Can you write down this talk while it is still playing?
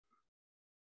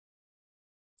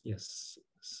Yes.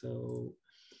 So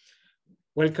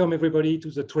welcome everybody to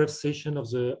the 12th session of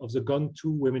the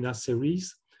GO2NE webinar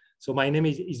series. So my name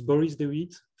is Boris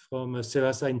Dewitte from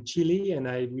CEAZA in Chile, and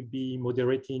I will be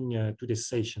moderating today's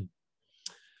session.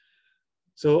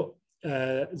 So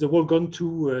the whole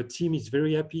GO2NE team is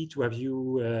very happy to have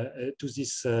you to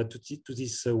this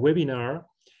webinar,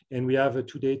 and we have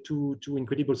today two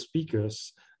incredible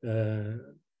speakers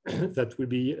that will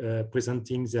be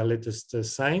presenting their latest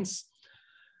science.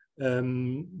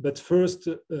 But first,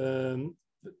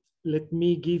 let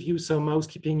me give you some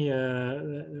housekeeping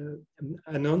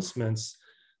announcements.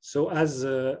 So as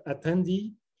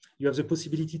attendee, you have the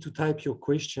possibility to type your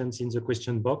questions in the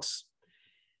question box.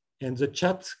 And the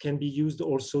chat can be used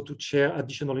also to share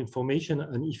additional information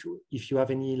and if you have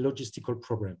any logistical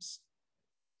problems.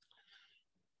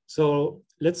 So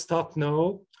let's start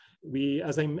now.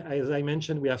 As I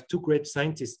mentioned, we have two great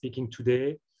scientists speaking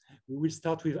today. We will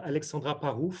start with Alexandra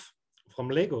Parouffe from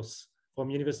Lagos, from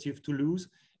University of Toulouse,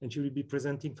 and she will be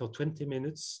presenting for 20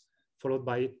 minutes, followed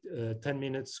by 10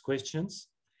 minutes questions.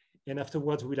 And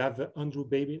afterwards, we'll have Andrew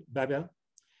Babbin.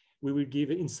 We will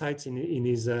give insights in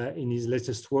his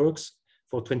latest works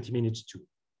for 20 minutes too.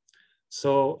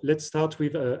 So let's start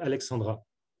with Alexandra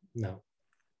now.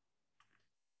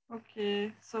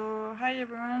 Okay, so hi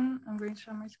everyone. I'm going to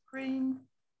share my screen.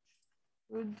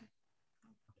 Good.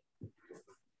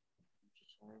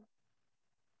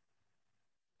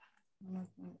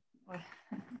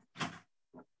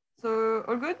 So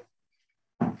all good?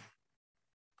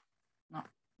 No.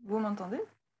 Vous m'entendez?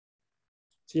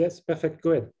 Yes, perfect.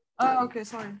 Go ahead. Oh, okay,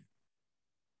 sorry.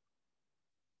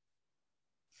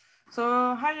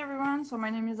 So hi everyone. So my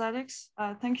name is Alex.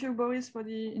 Thank you, Boris, for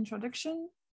the introduction.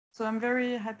 So I'm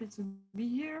very happy to be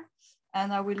here,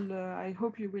 and I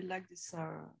hope you will like this,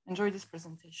 enjoy this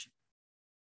presentation.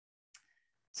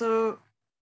 So,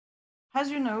 as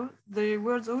you know, the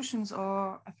world's oceans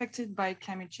are affected by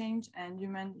climate change and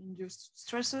human-induced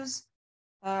stresses,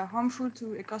 harmful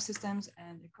to ecosystems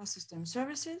and ecosystem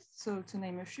services. So to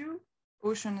name a few: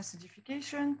 ocean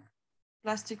acidification,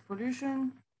 plastic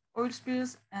pollution, oil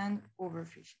spills, and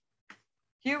overfishing.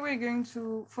 Here we're going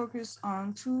to focus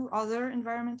on two other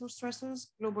environmental stressors: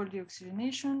 global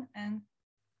deoxygenation and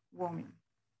warming.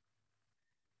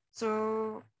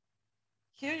 So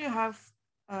here you have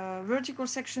vertical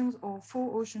sections of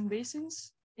 4 ocean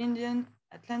basins: Indian,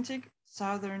 Atlantic,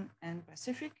 Southern, and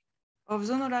Pacific, of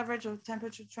zonal average of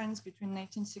temperature trends between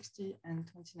 1960 and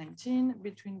 2019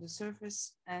 between the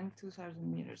surface and 2,000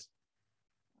 meters.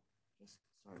 Just,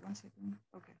 sorry, 1 second.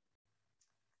 Okay.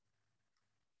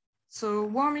 So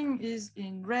warming is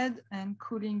in red and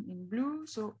cooling in blue.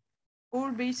 So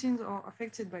all basins are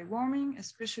affected by warming,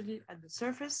 especially at the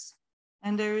surface.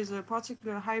 And there is a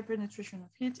particular high penetration of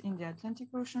heat in the Atlantic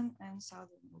Ocean and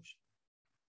Southern Ocean.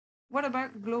 What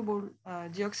about global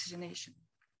deoxygenation?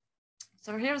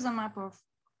 So here's a map of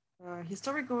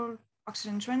historical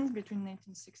oxygen trends between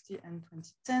 1960 and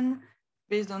 2010,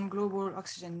 based on global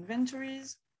oxygen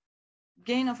inventories.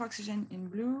 Gain of oxygen in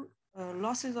blue,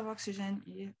 losses of oxygen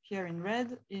here in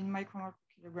red, in micromole per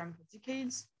kilogram per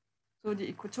decades. So the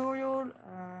equatorial,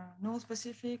 North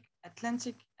Pacific,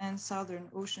 Atlantic, and Southern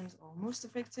oceans are most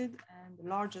affected, and the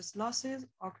largest losses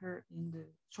occur in the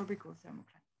tropical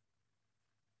thermocline.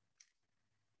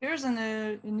 Here's an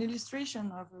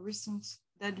illustration of a recent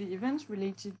deadly event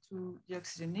related to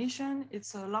deoxygenation.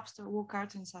 It's a lobster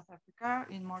walkout in South Africa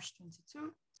in March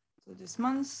 22, so this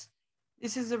month.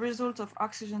 This is the result of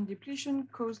oxygen depletion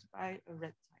caused by a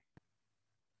red tide.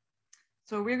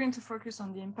 So we're going to focus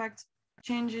on the impact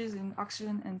changes in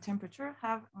oxygen and temperature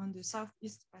have on the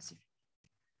Southeast Pacific.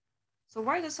 So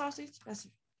why the Southeast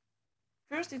Pacific?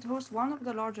 First, it hosts one of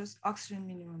the largest oxygen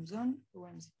minimum zone,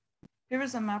 OMZ. Here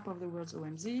is a map of the world's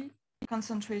OMZ,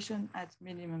 concentration at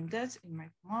minimum depth in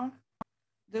micromole.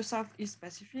 The Southeast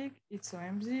Pacific, its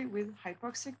OMZ with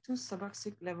hypoxic to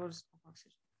suboxic levels of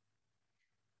oxygen.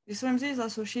 This OMZ is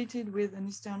associated with an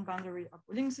eastern boundary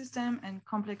upwelling system and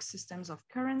complex systems of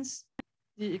currents,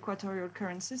 the equatorial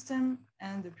current system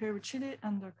and the Peru-Chile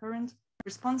undercurrent,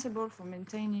 responsible for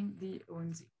maintaining the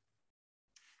OMZ.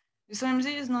 This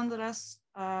OMZ is nonetheless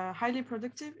highly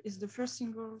productive. It's the first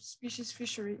single species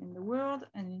fishery in the world,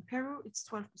 and in Peru, it's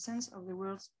 12% of the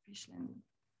world's fish landing.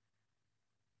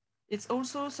 It's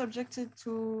also subjected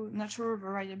to natural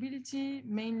variability,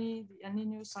 mainly the El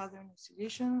Niño Southern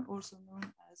Oscillation, also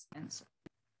known as ENSO.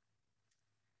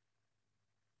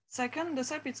 Second, the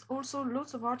SEP is also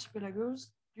lots of archipelagos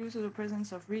due to the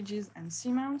presence of ridges and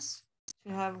seamounts.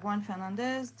 You have Juan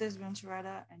Fernandez,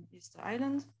 Desventurada, and Easter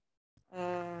Island,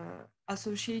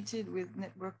 associated with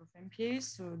network of MPAs,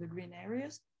 so the green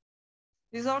areas.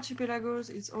 These archipelagos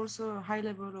is also a high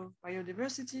level of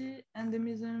biodiversity,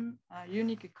 endemism,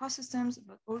 unique ecosystems,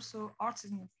 but also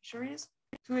artisanal fisheries.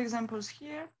 Two examples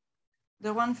here,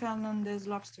 the Juan Fernandez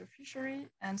lobster fishery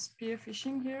and spear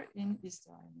fishing here in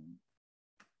Easter Island.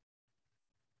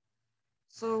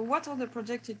 So what are the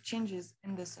projected changes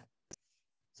in the set?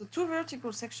 So two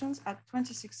vertical sections at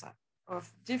 26 sites of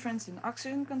difference in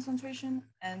oxygen concentration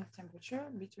and temperature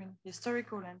between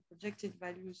historical and projected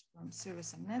values from survey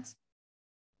nets,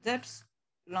 depth,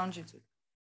 longitude.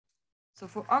 So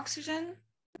for oxygen,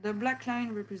 the black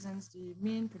line represents the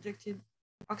mean projected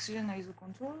oxygen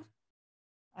isocontrol,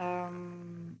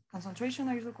 concentration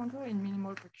isocontrol in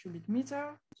millimole per cubic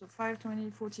meter. So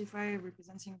 520-45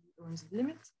 representing the OMZ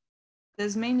limit.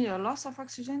 There's mainly a loss of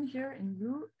oxygen here in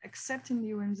blue, except in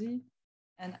the OMZ,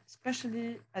 and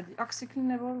especially at the oxyclean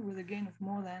level with a gain of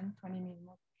more than 20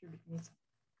 millimole per cubic meter.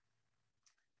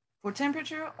 For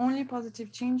temperature, only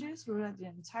positive changes rule out the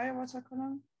entire water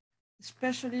column,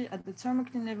 especially at the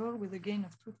thermocline level with a gain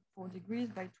of 2 to 4 degrees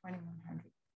by 2100.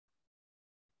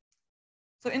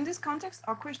 So in this context,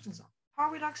 our questions are,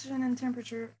 how will oxygen and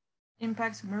temperature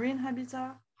impact marine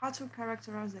habitat, how to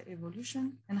characterize their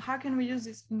evolution, and how can we use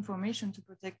this information to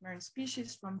protect marine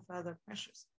species from further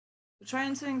pressures? To try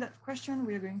answering that question,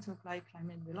 we are going to apply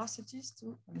climate velocities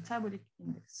to a metabolic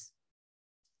index.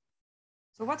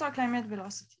 So what are climate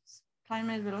velocities?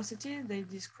 Climate velocities, they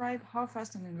describe how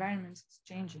fast an environment is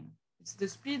changing. It's the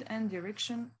speed and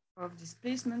direction of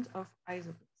displacement of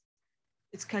isotopes.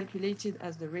 It's calculated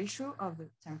as the ratio of the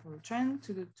temporal trend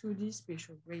to the 2D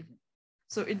spatial gradient.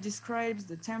 So it describes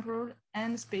the temporal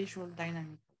and spatial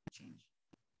dynamic of change.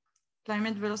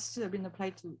 Climate velocities have been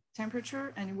applied to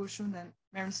temperature, and it was shown that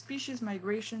marine species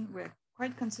migration were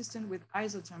quite consistent with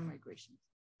isotherm migrations.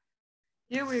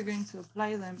 Here we're going to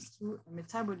apply them to a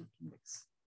metabolic index.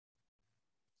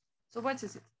 So what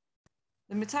is it?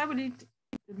 The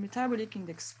metabolic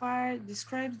index phi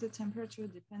describes the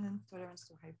temperature-dependent tolerance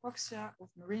to hypoxia of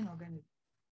marine organisms.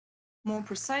 More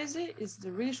precisely, it's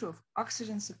the ratio of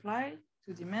oxygen supply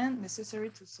to demand necessary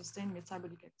to sustain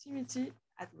metabolic activity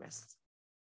at rest.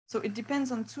 So it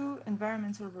depends on two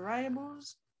environmental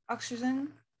variables,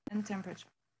 oxygen and temperature.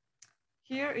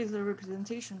 Here is a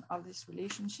representation of this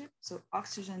relationship. So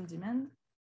oxygen demand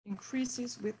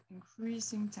increases with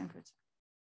increasing temperature.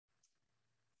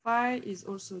 Phi is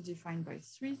also defined by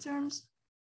three terms,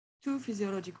 two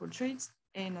physiological traits,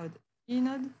 A node, E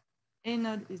node. A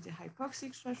node is the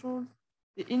hypoxic threshold.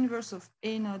 The inverse of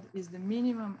A node is the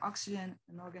minimum oxygen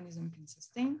an organism can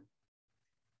sustain.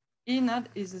 E node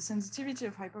is the sensitivity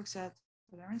of hypoxia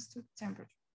tolerance to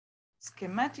temperature.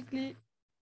 Schematically,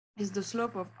 is the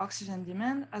slope of oxygen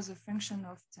demand as a function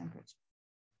of temperature.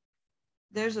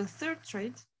 There's a third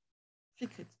trait,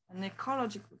 Ficrit, an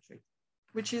ecological trait,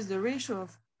 which is the ratio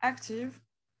of active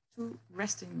to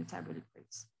resting metabolic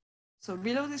rates. So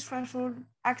below this threshold,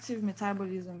 active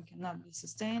metabolism cannot be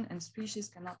sustained and species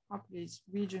cannot populate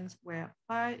regions where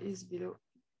phi is below.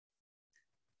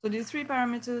 So these three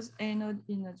parameters, A node,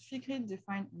 E node, Ficrit,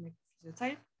 define an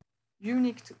ecophysiotype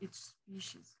unique to each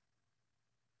species.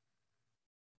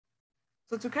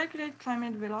 So to calculate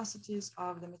climate velocities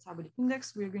of the metabolic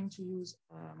index, we're going to use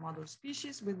a model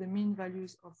species with the mean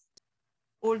values of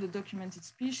all the documented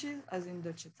species, as in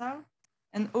Dewitte et al.,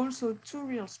 and also two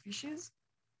real species.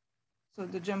 So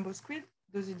the jumbo squid,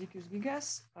 Dosidicus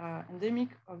gigas, endemic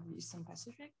of the Eastern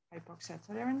Pacific, hypoxia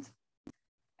tolerant,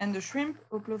 and the shrimp,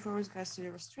 Oplophorus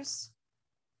gracilirostris,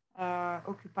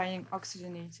 occupying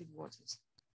oxygenated waters.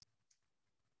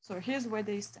 So here's where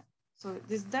they stand. So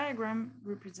this diagram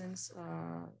represents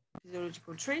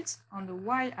physiological traits. On the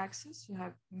y-axis, you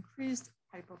have increased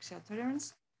hypoxia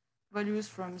tolerance, values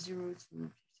from 0 to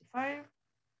 55.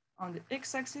 On the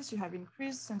x-axis, you have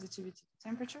increased sensitivity to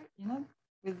temperature,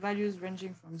 with values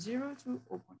ranging from 0 to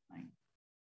 0.9.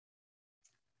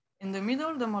 In the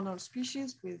middle, the model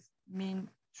species with mean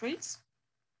traits.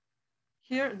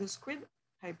 Here, the squid,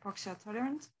 hypoxia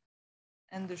tolerant,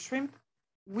 and the shrimp,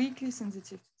 weakly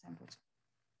sensitive to temperature.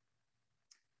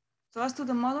 So as to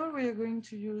the model, we are going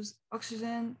to use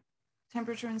oxygen,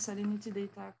 temperature, and salinity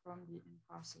data from the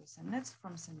NCAR nets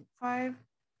from CENIC 5,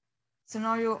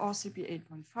 scenario RCP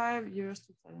 8.5, years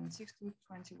 2006 to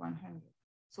 2100.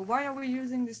 So why are we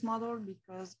using this model?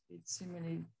 Because it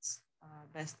simulates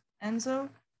best ENSO,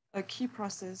 a key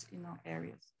process in our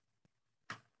areas.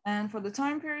 And for the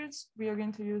time periods, we are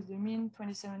going to use the mean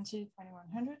 2070-2100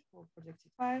 for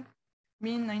projected phi,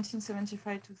 mean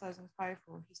 1975-2005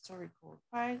 for historical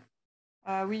phi.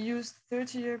 We used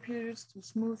 30-year periods to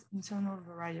smooth internal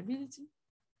variability,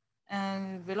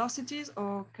 and velocities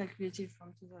are calculated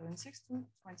from 2006 to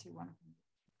 2100.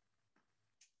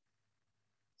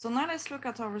 So now let's look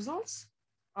at our results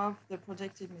of the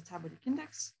projected metabolic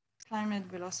index, climate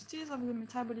velocities of the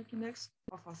metabolic index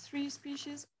of our 3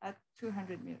 species at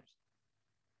 200 meters.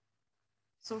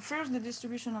 So first, the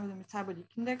distribution of the metabolic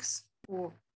index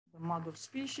for the model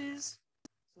species.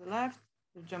 To the left,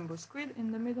 the jumbo squid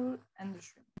in the middle, and the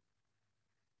shrimp.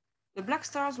 The black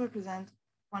stars represent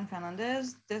Juan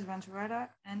Fernandez, Desventurada,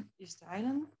 and Easter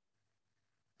Island.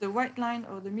 The white line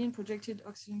are the mean projected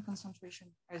oxygen concentration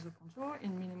isocontrol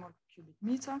in millimole per cubic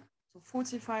meter. So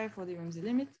 45 for the UMZ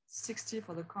limit, 60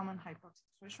 for the common hypoxic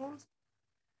threshold.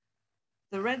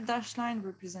 The red dashed line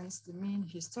represents the mean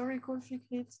historical feed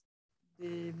rate.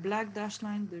 The black dashed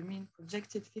line, the mean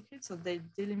projected feed rate. So they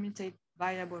delimitate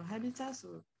viable habitat.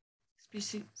 So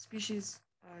species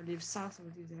live south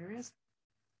of these areas,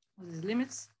 of these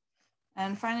limits.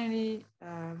 And finally,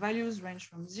 values range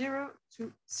from 0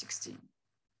 to 16.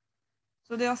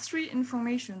 So there are 3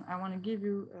 information I want to give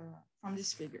you from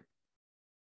this figure.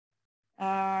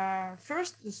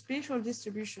 First, the spatial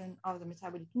distribution of the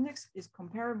metabolic index is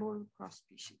comparable across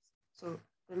species. So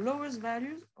the lowest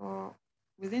values are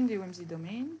within the UMZ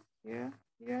domain, here,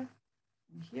 here,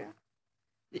 and here.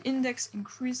 The index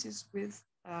increases with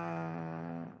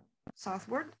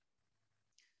southward.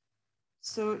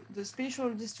 So the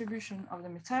spatial distribution of the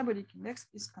metabolic index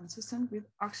is consistent with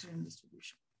oxygen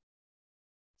distribution.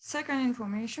 Second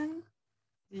information,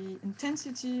 the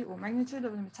intensity or magnitude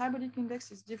of the metabolic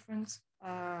index is different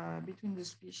between the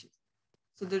species.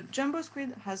 So the jumbo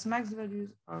squid has max values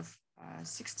of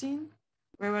 16,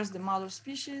 whereas the model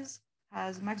species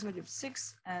has max value of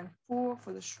 6 and 4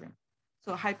 for the shrimp.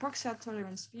 So hypoxia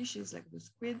tolerant species like the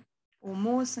squid are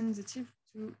more sensitive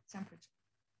to temperature.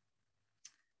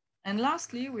 And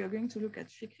lastly, we are going to look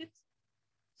at feed rate.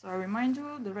 So I remind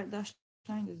you, the red dashed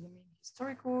line is the mean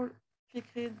historical feed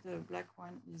rate, the black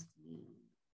one is the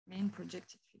mean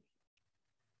projected feed rate.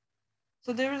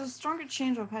 So there is a stronger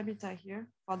change of habitat here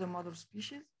for the model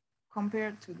species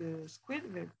compared to the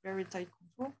squid with very tight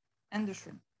control and the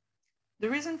shrimp. The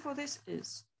reason for this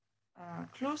is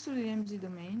close to the MZ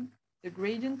domain, the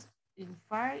gradient in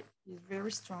phi is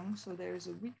very strong, so there is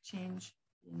a weak change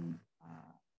in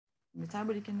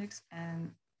metabolic index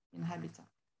and in habitat.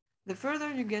 The further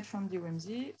you get from the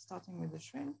UMZ, starting with the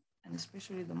shrimp, and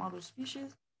especially the model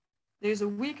species, there is a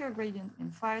weaker gradient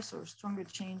in phi, so a stronger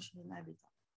change in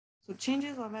habitat. So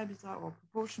changes of habitat are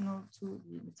proportional to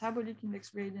the metabolic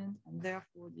index gradient and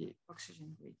therefore the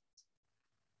oxygen gradient.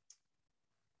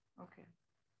 Okay,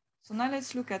 so now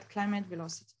let's look at climate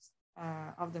velocities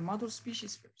of the model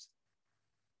species first.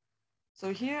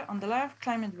 So here on the left,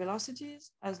 climate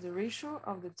velocities as the ratio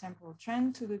of the temporal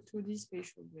trend to the 2D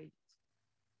spatial gradient.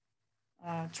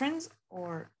 Trends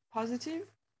are positive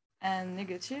and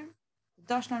negative. The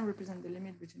dashed line represents the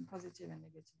limit between positive and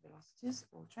negative velocities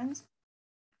or trends.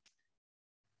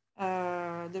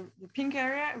 The pink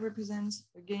area represents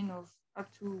a gain of up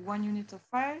to 1 unit of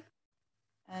phi,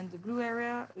 and the blue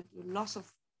area, a loss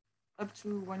of up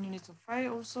to 1 unit of phi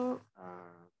also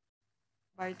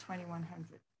by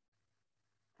 2100.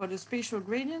 For the spatial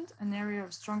gradient, an area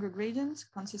of stronger gradient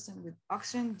consistent with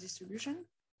oxygen distribution.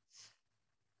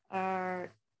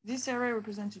 This area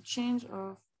represents a change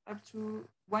of up to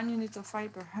 1 unit of phi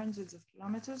per hundreds of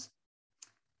kilometers.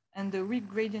 And the weak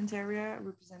gradient area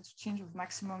represents a change of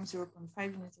maximum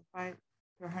 0.5 units of phi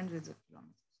per hundreds of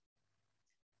kilometers.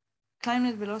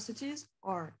 Climate velocities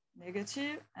are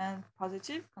negative and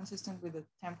positive, consistent with the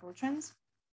temporal trends.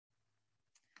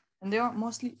 And they are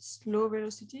mostly slow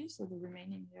velocities, so the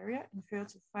remaining area inferior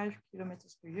to 5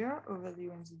 kilometers per year over the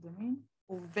UMZ domain,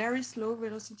 or very slow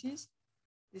velocities,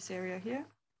 this area here,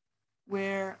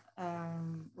 where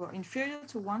were inferior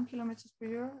to 1 kilometers per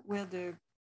year, where the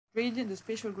gradient, the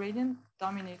spatial gradient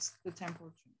dominates the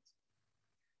temporal trends.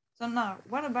 So now,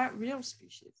 what about real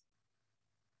species?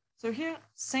 So here,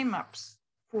 same maps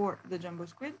for the jumbo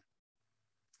squid,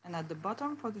 and at the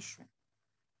bottom for the shrimp.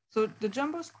 So the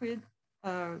jumbo squid,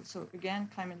 so again,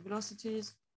 climate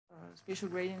velocities, spatial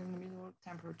gradient in the middle,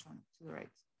 temporal trend to the right.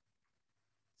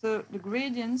 So the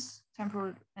gradients,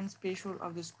 temporal and spatial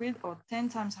of the squid are 10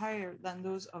 times higher than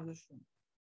those of the shrimp.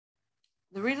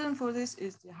 The reason for this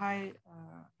is the high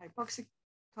hypoxic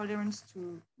tolerance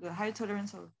to the high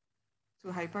tolerance to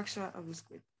hypoxia of the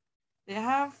squid. They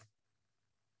have,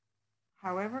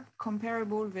 however,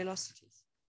 comparable velocities,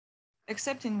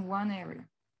 except in one area,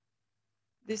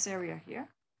 this area here.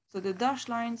 So the dashed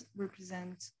lines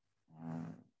represent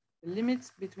the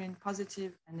limits between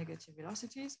positive and negative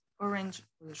velocities, orange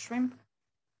for the shrimp,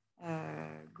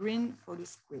 green for the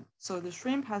squid. So the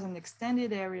shrimp has an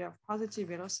extended area of positive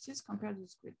velocities compared to the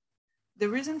squid. The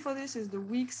reason for this is the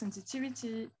weak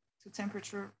sensitivity to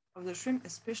temperature of the shrimp,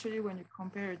 especially when you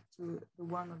compare it to the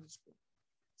one of the squid.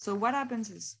 So what happens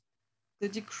is the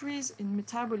decrease in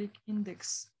metabolic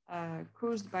index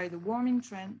caused by the warming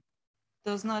trend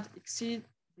does not exceed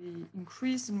the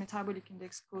increase in metabolic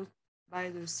index caused by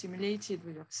the simulated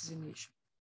reoxygenation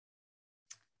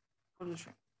of the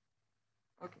shrimp.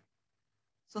 Okay,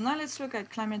 so now let's look at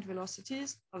climate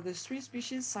velocities of the three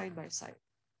species side by side.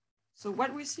 So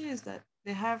what we see is that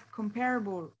they have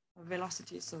comparable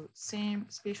velocities, so same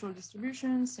spatial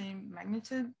distribution, same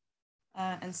magnitude,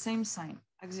 and same sign,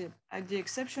 at the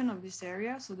exception of this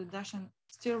area. So the dashed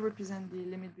still represent the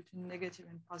limit between negative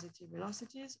and positive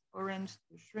velocities, orange,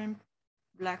 the shrimp,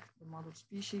 black, the model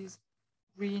species,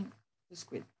 green, the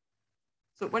squid.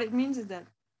 So what it means is that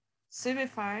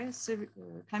CVFI,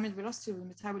 climate velocity of the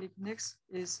metabolic index,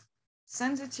 is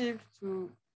sensitive to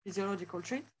physiological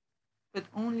trait, but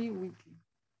only weakly.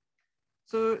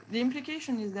 So the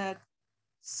implication is that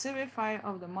CVFI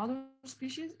of the model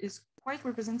species is quite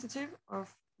representative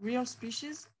of real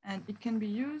species, and it can be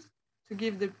used to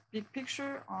give the big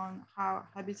picture on how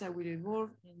habitat will evolve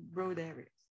in broad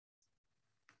areas.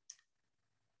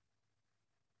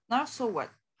 Now, so what?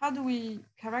 How do we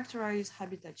characterize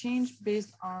habitat change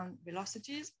based on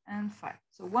velocities and phi?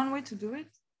 So one way to do it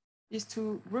is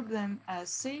to group them as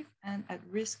safe and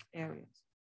at-risk areas.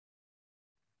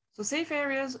 So safe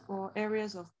areas or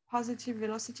areas of positive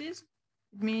velocities,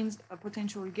 it means a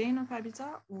potential gain of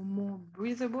habitat or more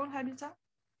breathable habitat.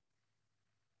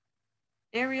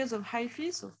 Areas of high phi,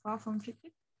 so far from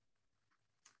thicket,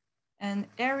 and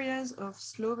areas of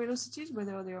slow velocities,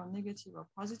 whether they are negative or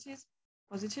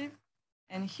positive,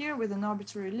 and here with an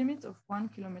arbitrary limit of 1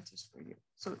 kilometers per year.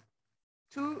 So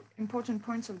two important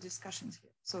points of discussions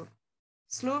here. So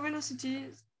slow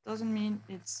velocities doesn't mean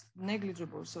it's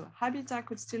negligible. So habitat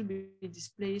could still be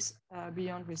displaced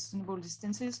beyond reasonable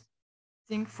distances.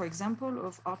 Think, for example,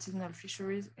 of artisanal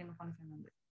fisheries in Juan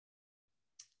Fernandez.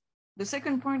 The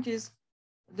second point is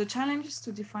the challenge is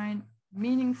to define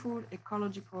meaningful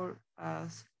ecological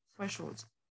thresholds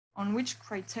on which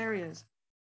criteria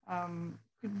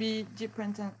could be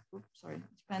dependent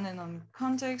on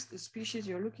context, the species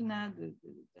you're looking at, the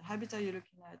habitat you're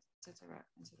looking at, etc.,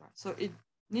 etc. So it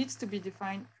needs to be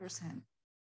defined firsthand.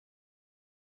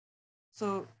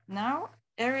 So now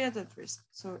areas at risk.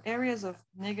 So areas of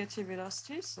negative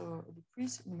velocity, so a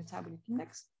decrease in metabolic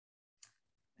index,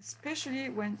 especially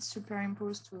when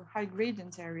superimposed to a high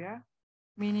gradient area,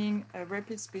 meaning a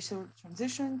rapid spatial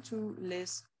transition to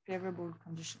less favorable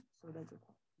conditions. So that's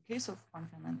the case of Juan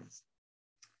Fernandez.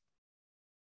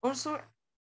 Also,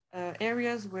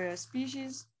 areas where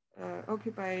species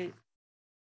occupy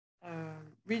a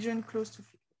region close to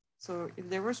thicket. So if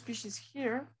there were species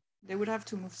here, they would have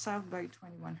to move south by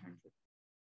 2100,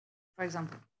 for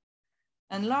example.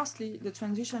 And lastly, the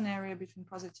transition area between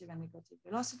positive and negative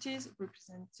velocities,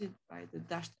 represented by the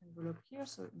dashed envelope here,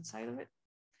 so inside of it,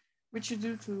 which is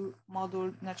due to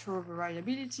model natural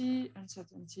variability,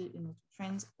 uncertainty in auto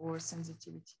trends, or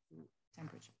sensitivity to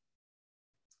temperature.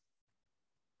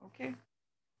 Okay,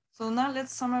 so now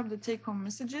let's sum up the take-home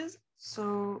messages.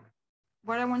 So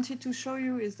what I wanted to show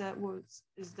you is that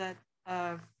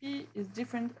phi is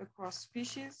different across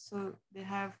species. So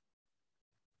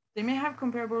they may have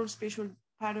comparable spatial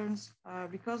patterns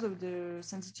because of the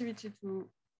sensitivity to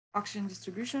oxygen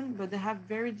distribution, but they have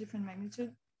very different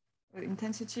magnitude,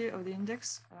 intensity of the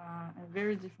index, and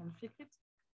very different thicket.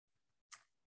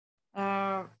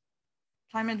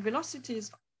 Climate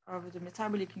velocities of the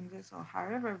metabolic index are,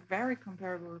 however, very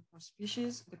comparable across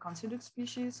species, the considered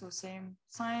species, so same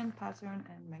sign, pattern,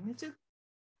 and magnitude.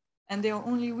 And they are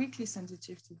only weakly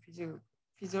sensitive to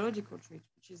physiological traits,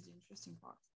 which is the interesting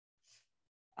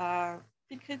part.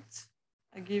 Thicket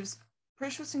gives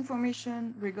precious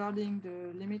information regarding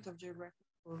the limit of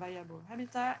geographical viable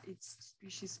habitat. It's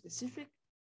species specific.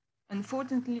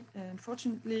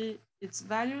 Unfortunately, its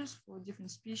values for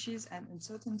different species and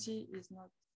uncertainty is not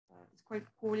it's quite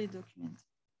poorly documented.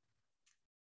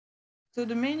 So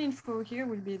the main info here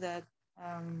will be that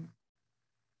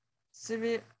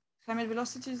climate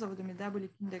velocities of the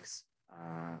metabolic index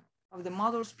of the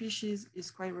model species is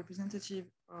quite representative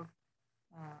of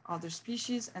other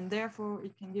species, and therefore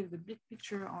it can give the big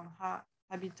picture on how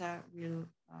habitat will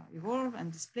evolve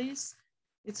and displace.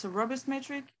 It's a robust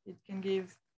metric. It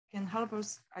can help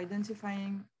us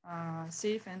identifying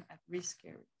safe and at-risk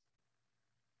areas.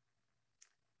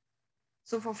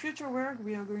 So for future work,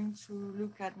 we are going to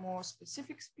look at more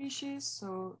specific species,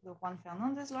 so the Juan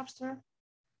Fernandez lobster,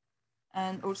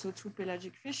 and also two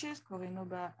pelagic fishes,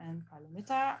 Corinoba and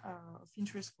Calometa, of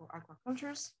interest for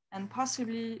aquacultures, and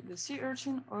possibly the sea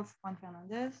urchin of Juan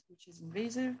Fernandez, which is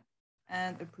invasive,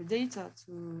 and a predator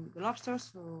to the lobster,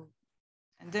 so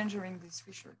endangering this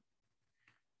fishery.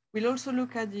 We'll also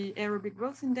look at the aerobic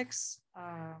growth index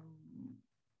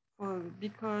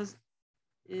because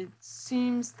it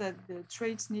seems that the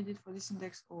traits needed for this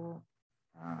index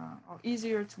are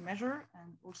easier to measure,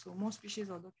 and also more species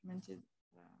are documented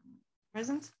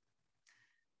present.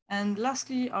 And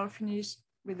lastly, I'll finish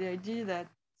with the idea that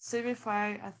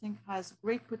CEAZA, I think, has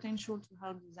great potential to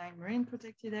help design marine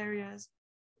protected areas.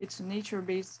 It's a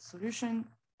nature-based solution,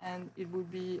 and it would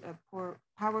be a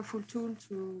powerful tool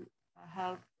to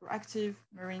help proactive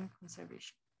marine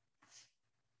conservation.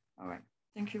 All right,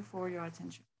 thank you for your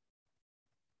attention.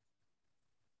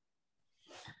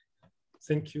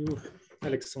 Thank you,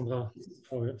 Alexandra,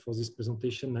 for this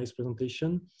presentation, nice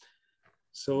presentation.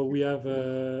 So we have,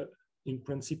 in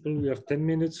principle, we have 10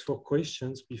 minutes for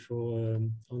questions before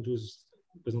Andrew's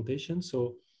presentation.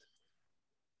 So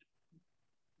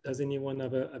does anyone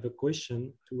have a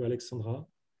question to Alexandra?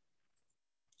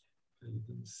 I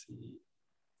don't see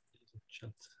the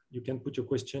chat. You can put your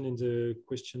question in the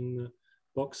question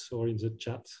box or in the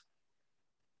chat.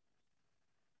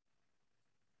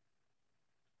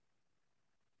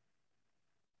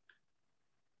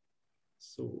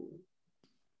 So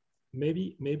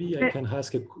maybe I can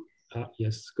ask a,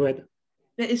 yes, go ahead.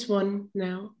 There is one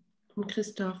now from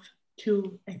Christophe,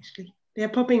 two actually. They are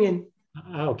popping in.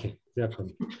 Okay, they are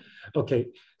coming.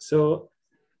 Okay, so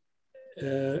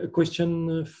a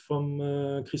question from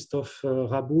Christophe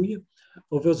Rabouille.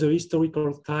 Over the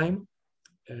historical time,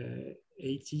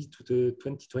 80 to the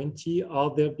 2020,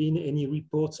 are there been any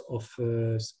reports of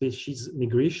species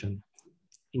migration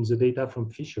in the data from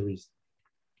fisheries?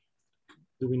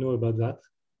 Do we know about that?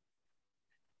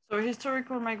 So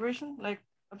historical migration, like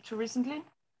up to recently?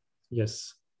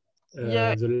 Yes.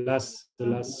 Yeah. The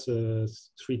last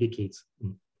 3 decades.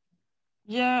 Mm.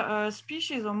 Yeah,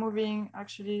 species are moving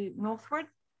actually northward.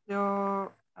 They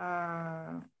are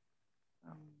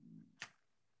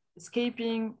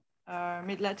escaping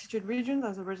mid-latitude regions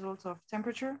as a result of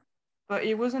temperature, but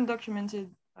it wasn't documented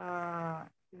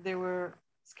if they were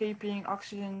escaping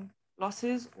oxygen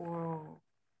losses or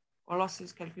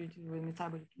losses calculated with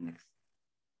metabolic index.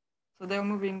 So they're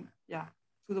moving, yeah,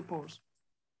 to the poles,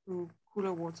 to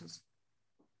cooler waters.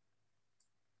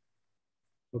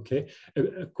 Okay,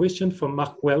 a question from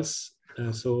Mark Wells.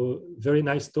 So very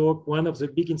nice talk. One of the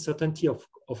big uncertainty,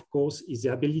 of course, is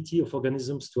the ability of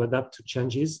organisms to adapt to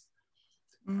changes.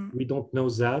 Mm-hmm. We don't know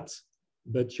that,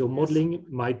 but your modeling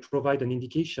might provide an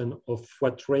indication of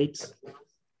what rate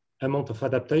amount of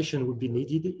adaptation would be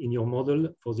needed in your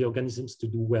model for the organisms to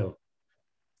do well.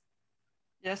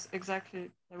 Yes, exactly.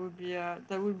 That would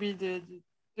be the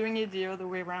doing it the other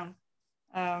way around.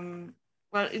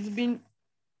 Well,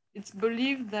 it's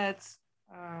believed that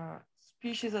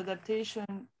species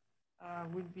adaptation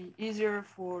would be easier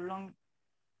for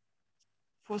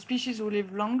species who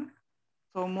live long,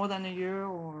 so more than a year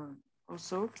or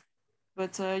so.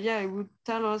 But yeah, it would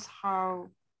tell us how,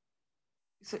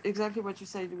 exactly what you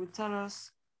said, it would tell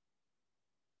us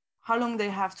how long they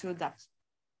have to adapt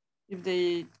if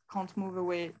they can't move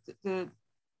away.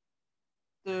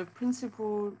 The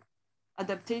principal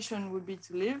adaptation would be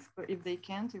to live, but if they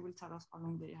can't, it will tell us how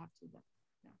long they have to adapt.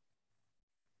 Yeah.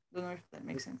 Don't know if that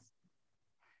makes sense.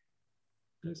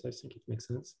 Yes, I think it makes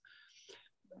sense.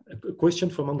 A question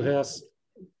from Andreas.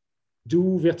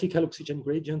 Do vertical oxygen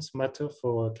gradients matter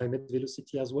for climate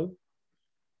velocity as well?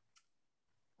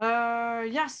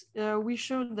 Yes, we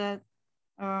showed that,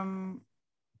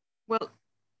 well,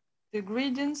 the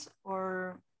gradients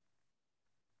are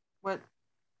what,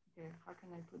 okay, how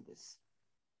can I put this?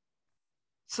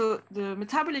 So the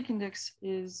metabolic index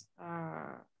is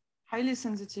highly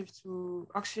sensitive to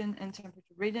oxygen and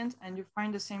temperature gradient, and you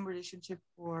find the same relationship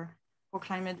for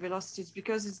climate velocities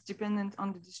because it's dependent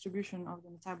on the distribution of the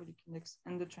metabolic index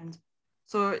and the trend.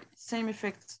 So same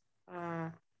effect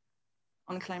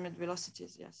on climate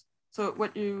velocities, yes. So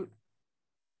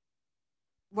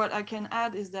what I can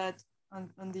add is that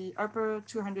on the upper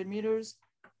 200 meters,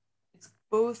 it's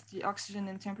both the oxygen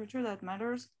and temperature that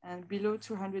matters, and below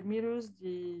 200 meters,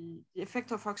 the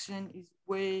effect of oxygen is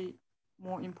way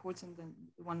more important than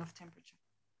the one of temperature.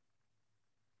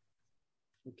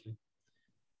 Okay.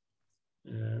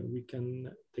 We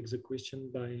can take the question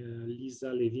by Lisa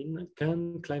Levin.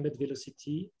 Can climate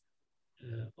velocity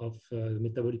of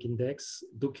metabolic index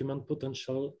document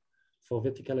potential for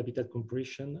vertical habitat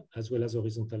compression as well as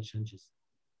horizontal changes?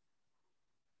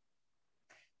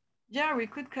 Yeah, we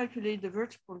could calculate the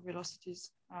vertical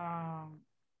velocities.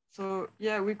 So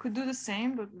yeah, we could do the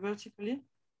same, but vertically.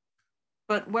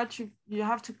 but what you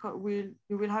have to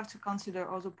you will have to consider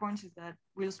other points is that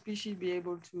will species be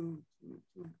able to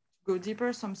go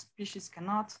deeper? Some species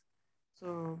cannot. So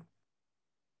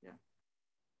yeah.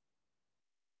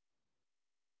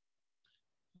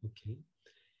 Okay.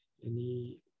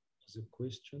 Any other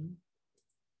question?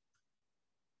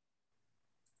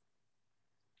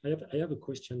 I have a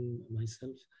question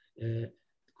myself.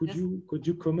 Could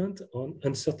you comment on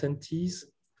uncertainties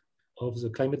of the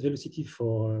climate velocity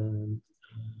for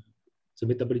the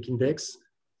metabolic index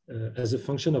as a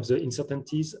function of the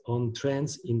uncertainties on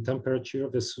trends in temperature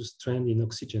versus trend in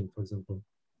oxygen, for example?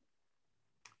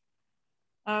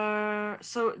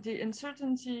 So the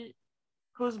uncertainty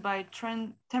caused by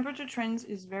temperature trends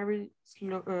is very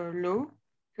low,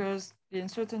 because the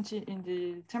uncertainty in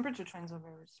the temperature trends are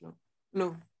very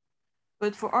low.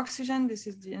 But for oxygen, this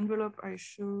is the envelope I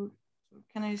showed. So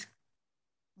I'm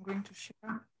going to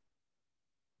share.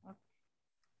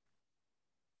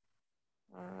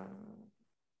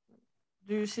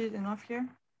 Do you see it enough here?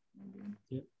 Maybe.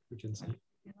 Yeah, we can see.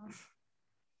 Enough.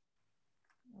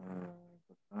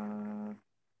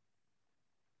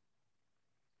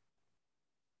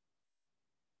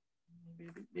 Maybe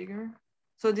a bit bigger.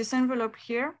 So this envelope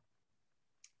here,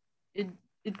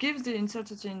 it gives the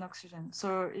uncertainty in oxygen.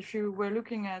 So if you were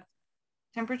looking at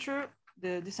temperature,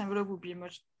 this envelope would be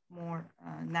much more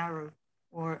narrow,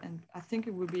 and I think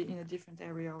it would be in a different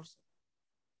area also.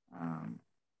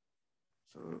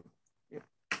 So yeah.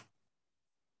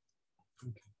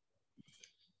 Okay.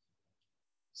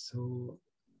 So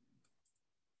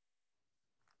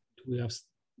do we have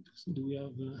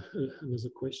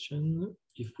another question?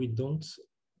 If we don't,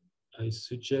 I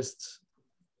suggest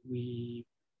we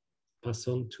pass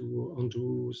on to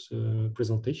Andrew's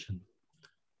presentation.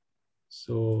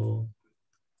 So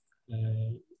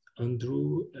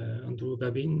Andrew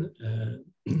Babbin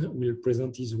will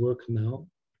present his work now.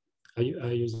 Are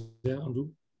you there, Andrew?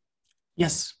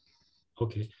 Yes.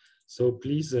 Okay. So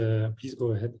please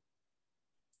go ahead.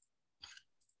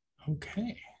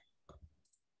 Okay.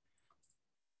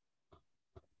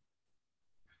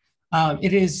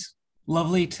 It is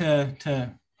lovely to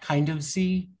kind of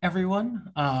see everyone.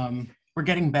 We're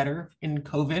getting better in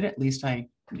COVID. At least I,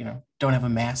 don't have a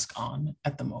mask on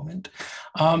at the moment.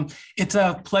 It's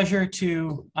a pleasure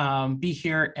to be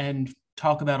here and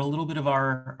talk about a little bit of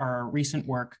our recent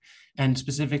work, and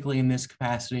specifically in this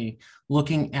capacity,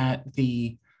 looking at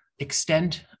the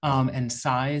extent and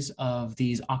size of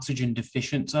these oxygen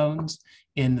deficient zones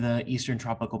in the Eastern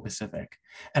Tropical Pacific.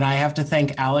 And I have to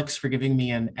thank Alex for giving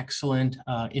me an excellent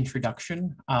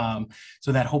introduction,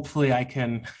 so that hopefully I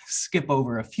can skip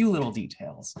over a few little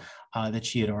details that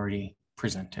she had already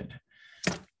presented.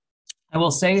 I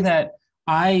will say that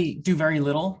I do very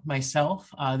little myself.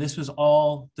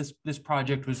 This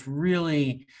project was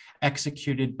really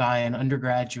executed by an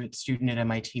undergraduate student at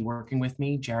MIT working with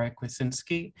me, Jarek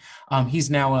Kwasinski. He's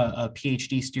now a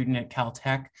PhD student at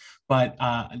Caltech, but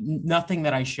nothing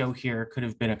that I show here could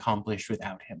have been accomplished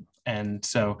without him. And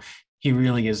so he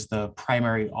really is the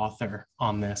primary author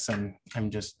on this, and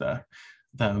I'm just the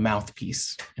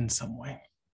mouthpiece in some way.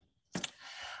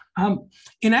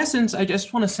 In essence, I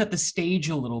just want to set the stage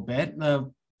a little bit.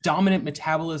 The dominant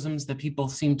metabolisms that people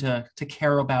seem to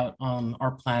care about on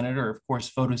our planet are, of course,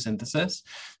 photosynthesis.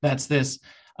 That's this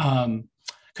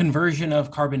conversion of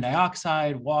carbon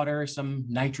dioxide, water, some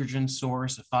nitrogen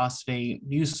source, a phosphate,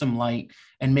 use some light,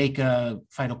 and make a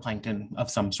phytoplankton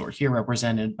of some sort, here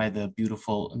represented by the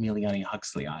beautiful Emiliani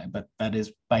huxleyi, but that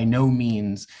is by no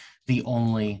means the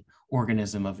only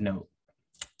organism of note.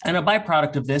 And a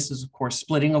byproduct of this is, of course,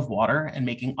 splitting of water and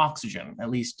making oxygen, at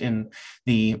least in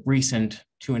the recent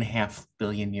 2.5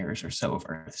 billion years or so of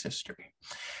Earth's history.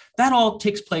 That all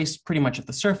takes place pretty much at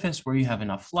the surface where you have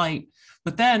enough light.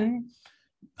 But then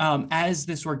as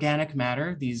this organic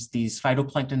matter, these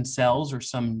phytoplankton cells or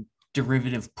some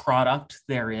derivative product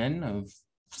therein of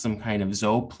some kind of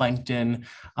zooplankton,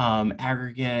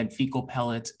 aggregate, fecal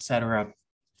pellets, et cetera,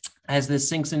 as this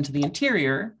sinks into the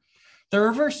interior, the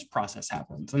reverse process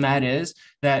happens, and that is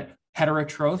that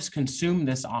heterotrophs consume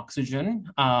this oxygen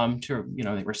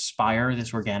they respire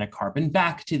this organic carbon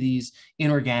back to these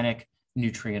inorganic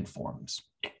nutrient forms.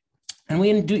 And we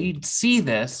indeed see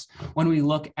this when we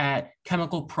look at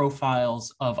chemical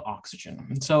profiles of oxygen.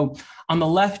 And so on the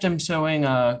left, I'm showing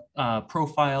a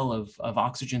profile of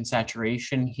oxygen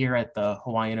saturation here at the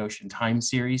Hawaiian Ocean Time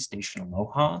Series, Station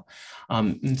Aloha.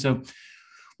 And so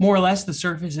more or less, the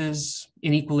surface is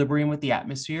in equilibrium with the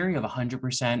atmosphere. You have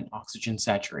 100% oxygen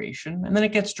saturation. And then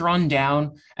it gets drawn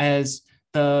down as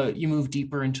you move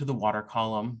deeper into the water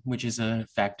column, which is an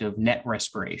effect of net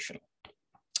respiration.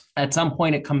 At some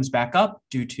point, it comes back up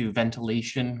due to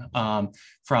ventilation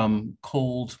from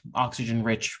cold,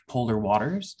 oxygen-rich polar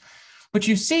waters. But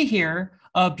you see here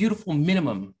a beautiful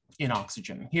minimum in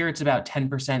oxygen. Here it's about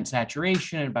 10%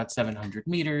 saturation at about 700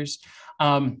 meters.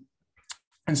 And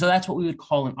so that's what we would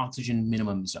call an oxygen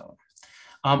minimum zone.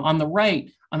 On the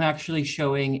right, I'm actually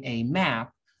showing a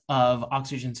map of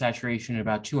oxygen saturation at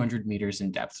about 200 meters in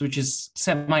depth, which is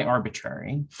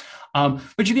semi-arbitrary.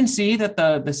 But you can see that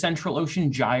the central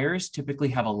ocean gyres typically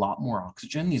have a lot more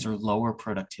oxygen. These are lower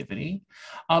productivity.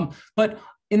 But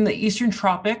in the Eastern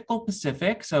Tropical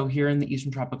Pacific, so here in the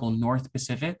Eastern Tropical North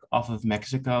Pacific off of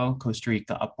Mexico, Costa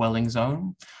Rica upwelling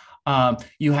zone,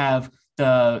 you have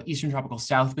the Eastern Tropical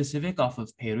South Pacific off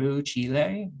of Peru,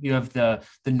 Chile. You have the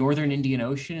Northern Indian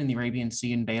Ocean and the Arabian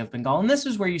Sea and Bay of Bengal. And this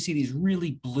is where you see these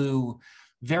really blue,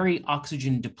 very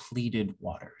oxygen depleted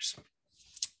waters.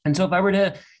 And so if I were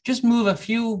to just move a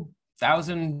few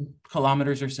thousand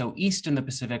kilometers or so east in the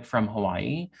Pacific from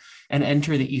Hawaii and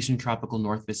enter the Eastern Tropical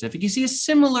North Pacific, you see a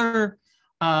similar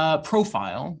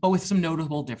profile, but with some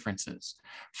notable differences.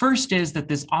 First is that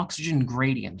this oxygen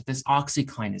gradient, this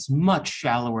oxycline, is much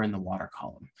shallower in the water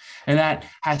column. And that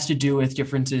has to do with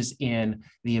differences in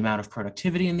the amount of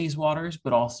productivity in these waters,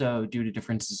 but also due to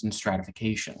differences in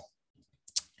stratification.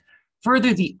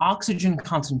 Further, the oxygen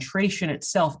concentration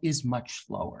itself is much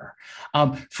lower.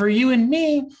 For you and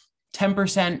me,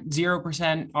 10%,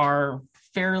 0% are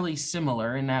fairly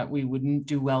similar in that we wouldn't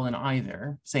do well in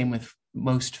either. Same with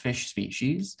most fish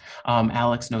species.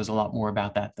 Alex knows a lot more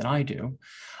about that than I do.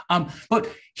 But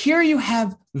here you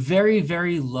have very,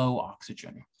 very low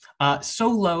oxygen. So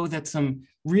low that some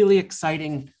really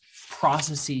exciting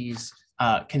processes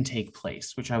can take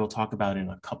place, which I will talk about in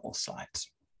a couple slides.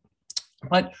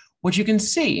 But what you can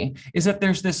see is that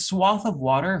there's this swath of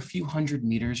water, a few hundred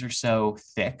meters or so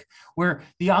thick, where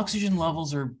the oxygen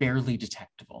levels are barely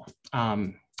detectable.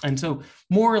 And so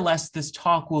more or less this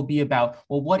talk will be about,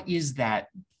 well, what is that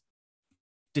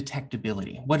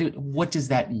detectability? What does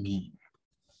that mean?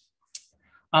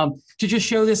 To just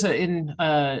show this in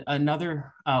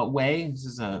another way, this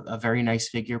is a very nice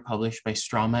figure published by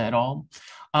Strama et al.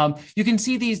 You can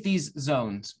see these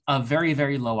zones of very,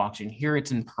 very low oxygen. Here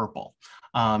it's in purple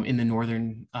in the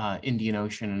Northern Indian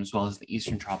Ocean as well as the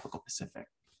Eastern Tropical Pacific.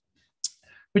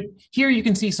 But here you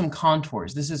can see some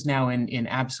contours. This is now in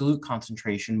absolute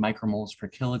concentration, micromoles per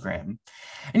kilogram.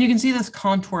 And you can see this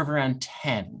contour of around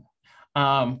 10.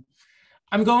 I'm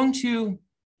going to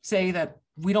say that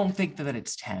we don't think that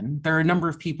it's 10. There are a number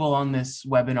of people on this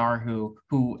webinar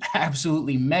who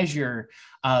absolutely measure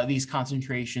these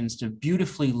concentrations to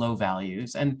beautifully low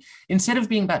values. And instead of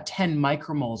being about 10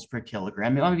 micromoles per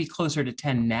kilogram, it might be closer to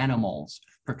 10 nanomoles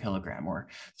per kilogram, or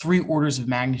 3 orders of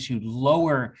magnitude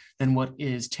lower than what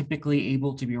is typically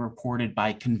able to be reported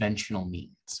by conventional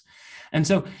means. And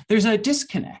so there's a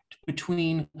disconnect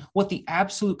between what the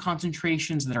absolute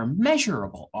concentrations that are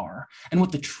measurable are and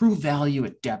what the true value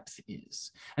at depth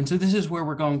is. And so this is where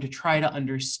we're going to try to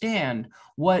understand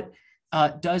what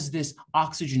does this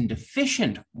oxygen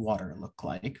deficient water look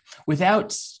like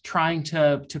without trying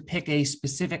to pick a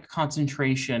specific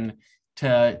concentration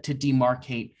to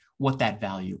demarcate what that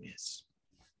value is.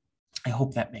 I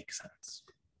hope that makes sense.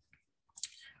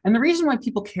 And the reason why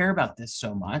people care about this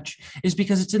so much is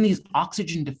because it's in these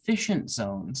oxygen deficient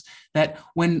zones that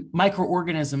when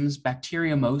microorganisms,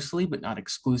 bacteria mostly, but not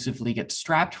exclusively, get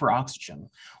strapped for oxygen,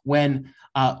 when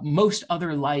most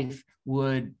other life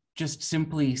would just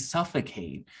simply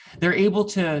suffocate, they're able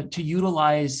to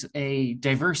utilize a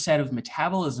diverse set of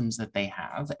metabolisms that they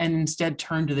have and instead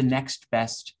turn to the next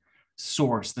best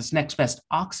source, this next best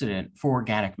oxidant for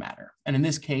organic matter. And in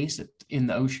this case, in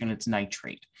the ocean, it's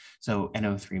nitrate, so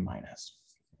NO3 minus.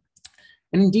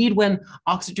 And indeed, when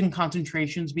oxygen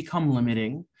concentrations become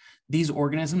limiting, these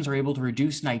organisms are able to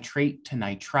reduce nitrate to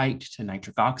nitrite, to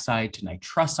nitric oxide, to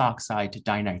nitrous oxide, to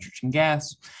dinitrogen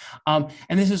gas. And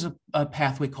this is a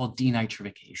pathway called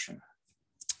denitrification.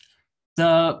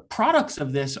 The products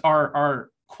of this are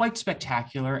quite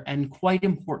spectacular and quite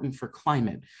important for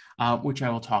climate, which I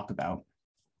will talk about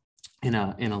in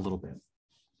a little bit.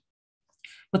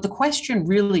 But the question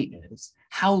really is,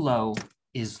 how low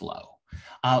is low?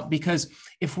 Because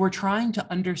if we're trying to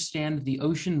understand the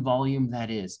ocean volume that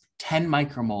is 10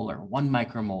 micromolar, 1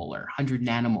 micromolar, 100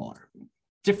 nanomolar,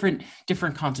 different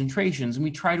concentrations, and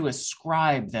we try to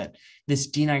ascribe that this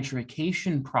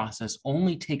denitrification process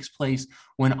only takes place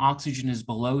when oxygen is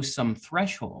below some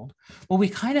threshold, well, we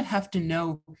kind of have to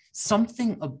know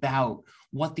something about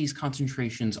what these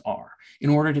concentrations are in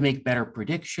order to make better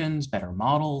predictions, better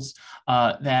models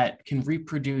that can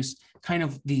reproduce kind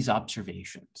of these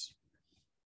observations.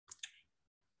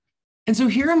 And so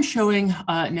here I'm showing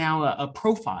now a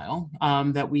profile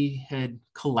that we had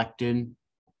collected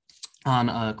on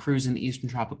a cruise in the Eastern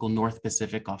Tropical North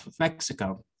Pacific off of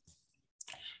Mexico.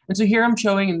 And so here I'm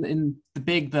showing in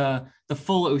the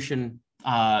full ocean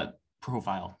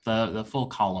profile, the full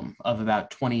column of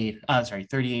about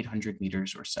 3,800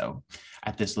 meters or so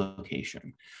at this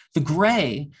location. The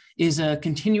gray is a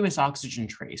continuous oxygen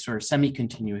trace or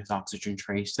semi-continuous oxygen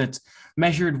trace that's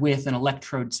measured with an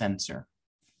electrode sensor.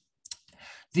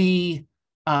 The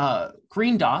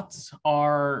green dots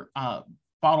are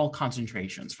bottle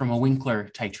concentrations from a Winkler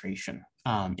titration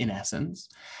in essence.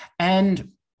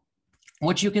 And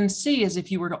what you can see is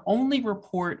if you were to only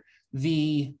report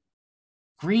the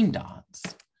green dots,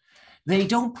 they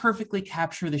don't perfectly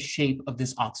capture the shape of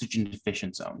this oxygen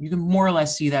deficient zone. You can more or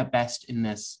less see that best in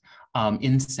this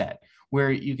inset,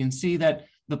 where you can see that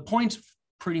the points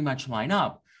pretty much line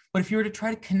up. But if you were to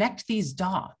try to connect these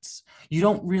dots, you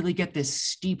don't really get this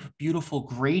steep, beautiful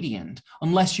gradient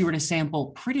unless you were to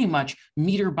sample pretty much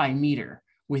meter by meter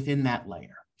within that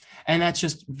layer. And that's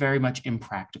just very much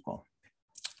impractical.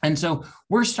 And so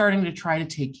we're starting to try to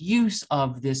take use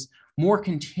of this more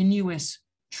continuous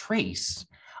trace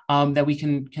that we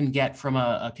can get from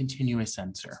a continuous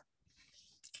sensor.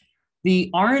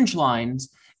 The orange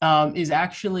lines is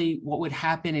actually what would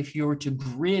happen if you were to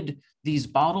grid these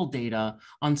bottle data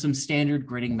on some standard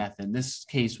gridding method. In this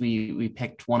case, we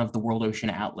picked one of the World Ocean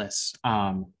Atlas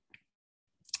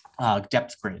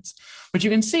depth grids. But you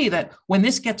can see that when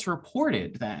this gets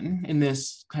reported then in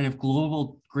this kind of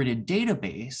global gridded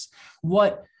database,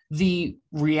 what the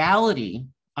reality,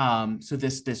 so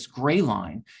this gray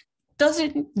line,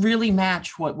 doesn't really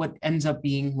match what ends up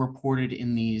being reported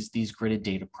in these gridded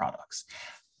data products,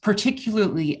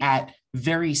 particularly at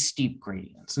very steep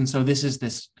gradients. And so this is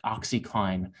this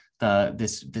oxycline,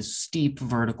 this steep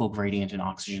vertical gradient in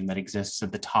oxygen that exists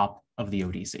at the top of the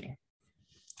ODZ.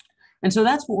 And so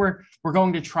that's what we're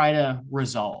going to try to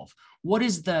resolve. What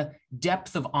is the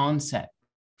depth of onset,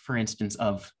 for instance,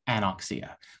 of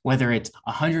anoxia, whether it's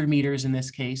 100 meters in this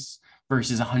case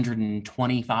versus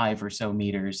 125 or so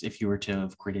meters if you were to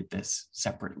have gridded this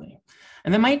separately.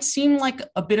 And that might seem like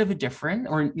a bit of a difference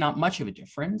or not much of a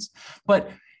difference, but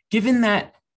given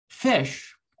that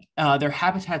fish, their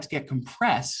habitats get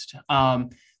compressed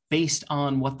based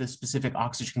on what the specific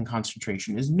oxygen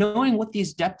concentration is, knowing what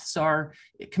these depths are,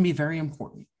 it can be very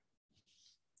important.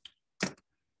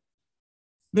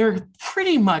 There are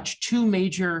pretty much two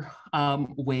major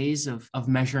ways of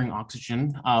measuring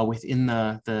oxygen within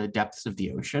the depths of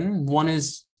the ocean. One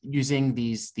is using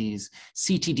these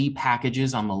CTD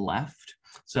packages on the left.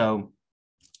 So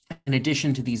in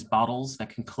addition to these bottles that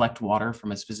can collect water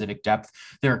from a specific depth,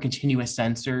 there are continuous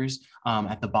sensors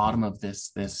at the bottom of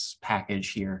this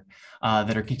package here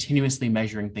that are continuously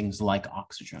measuring things like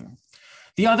oxygen.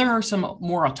 The other are some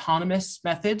more autonomous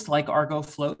methods like Argo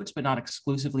floats, but not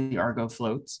exclusively Argo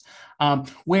floats,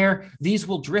 where these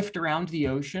will drift around the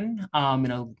ocean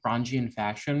in a Lagrangian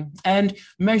fashion and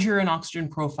measure an oxygen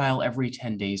profile every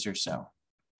 10 days or so.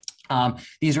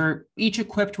 These are each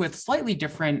equipped with slightly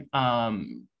different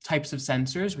types of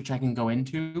sensors, which I can go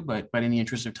into, but in the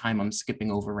interest of time, I'm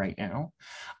skipping over right now.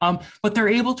 But they're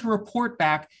able to report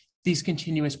back these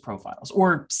continuous profiles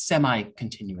or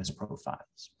semi-continuous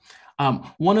profiles.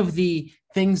 One of the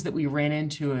things that we ran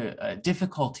into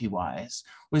difficulty-wise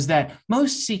was that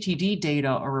most CTD data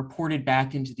are reported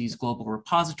back into these global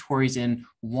repositories in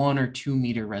 1 or 2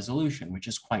 meter resolution, which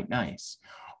is quite nice.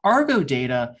 Argo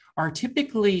data are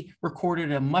typically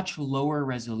recorded at a much lower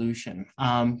resolution,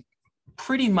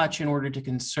 pretty much in order to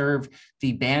conserve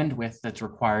the bandwidth that's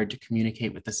required to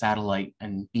communicate with the satellite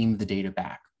and beam the data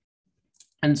back.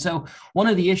 And so one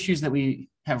of the issues that we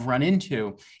have run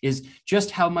into is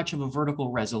just how much of a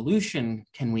vertical resolution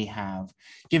can we have,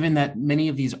 given that many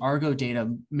of these Argo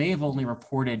data may have only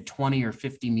reported 20 or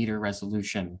 50 meter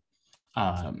resolution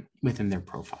within their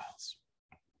profiles.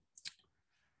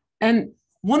 And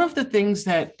one of the things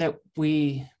that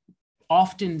we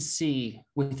often see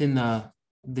within the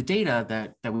data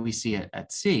that we see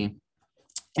at sea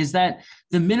is that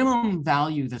the minimum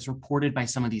value that's reported by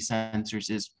some of these sensors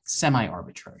is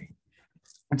semi-arbitrary.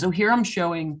 And so here I'm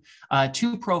showing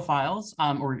two profiles,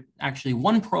 or actually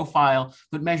one profile,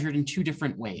 but measured in two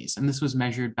different ways. And this was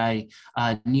measured by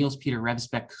Niels Peter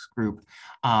Rebsbeck's group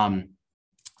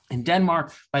in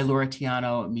Denmark, by Laura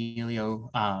Tiano, Emilio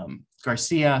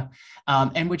Garcia.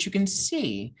 And what you can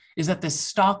see is that this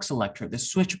STOX electrode,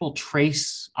 this switchable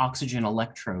trace oxygen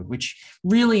electrode, which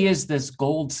really is this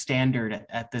gold standard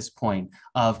at this point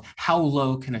of how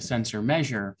low can a sensor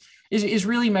measure, is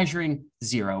really measuring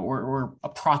 0 or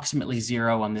approximately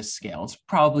 0 on this scale. It's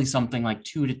probably something like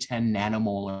 2 to 10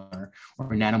 nanomolar or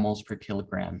nanomoles per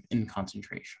kilogram in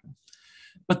concentration.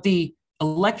 But the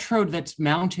electrode that's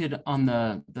mounted on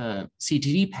the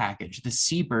CTD package, the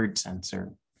Seabird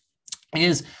sensor,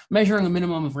 is measuring a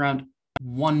minimum of around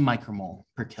 1 micromole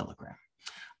per kilogram.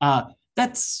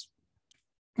 That's,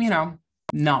 you know,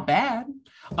 not bad,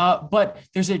 but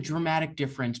there's a dramatic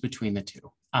difference between the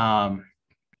two.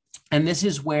 And this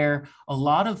is where a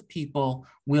lot of people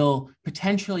will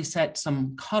potentially set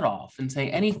some cutoff and say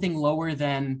anything lower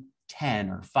than 10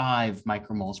 or 5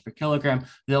 micromoles per kilogram,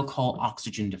 they'll call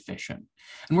oxygen deficient.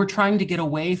 And we're trying to get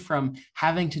away from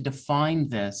having to define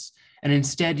this and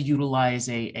instead utilize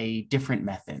a different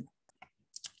method.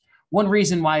 One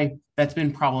reason why that's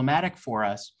been problematic for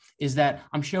us is that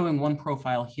I'm showing one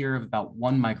profile here of about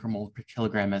 1 micromole per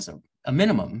kilogram as a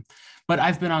minimum, but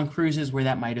I've been on cruises where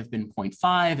that might have been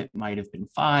 0.5, it might have been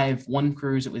 5, one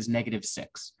cruise it was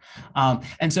 -6.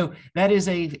 And so that is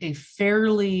a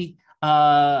fairly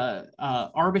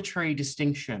arbitrary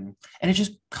distinction. And it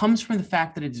just comes from the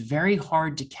fact that it's very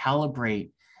hard to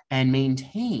calibrate and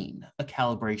maintain a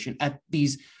calibration at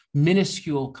these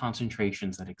minuscule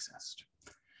concentrations that exist.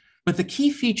 But the key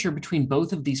feature between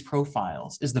both of these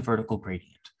profiles is the vertical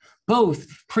gradient. Both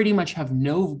pretty much have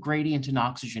no gradient in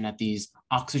oxygen at these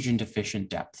oxygen deficient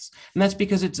depths. And that's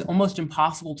because it's almost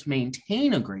impossible to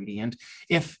maintain a gradient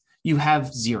if you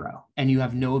have 0 and you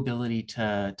have no ability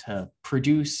to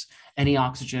produce any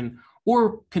oxygen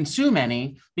or consume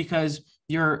any because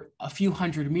you're a few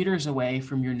hundred meters away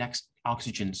from your next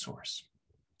oxygen source.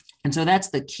 And so that's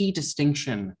the key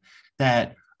distinction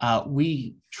that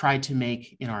we tried to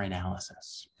make in our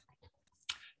analysis.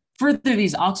 Further,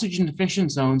 these oxygen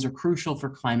deficient zones are crucial for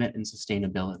climate and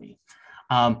sustainability.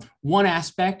 One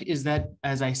aspect is that,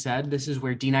 as I said, this is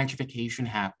where denitrification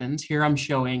happens. Here I'm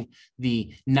showing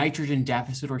the nitrogen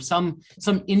deficit or some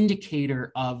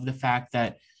indicator of the fact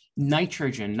that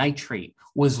nitrogen, nitrate,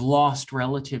 was lost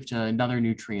relative to another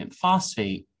nutrient,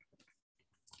 phosphate,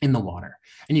 in the water.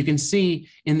 And you can see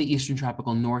in the Eastern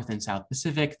Tropical North and South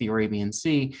Pacific, the Arabian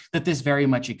Sea, that this very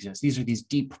much exists. These are these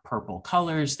deep purple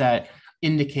colors that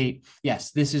indicate, yes,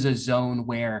 this is a zone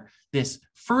where this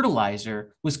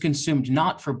fertilizer was consumed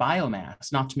not for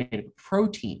biomass, not to make a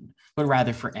protein, but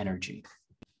rather for energy.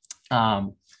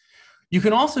 You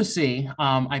can also see,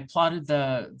 I plotted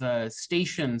the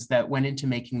stations that went into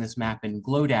making this map in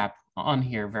GLODAP on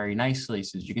here very nicely.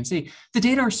 So as you can see, the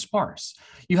data are sparse.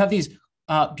 You have these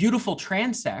beautiful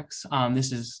transects.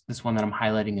 This one that I'm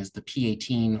highlighting is the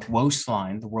P18 WOS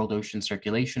line, the World Ocean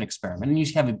Circulation Experiment. And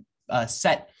you have a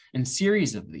set and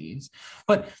series of these,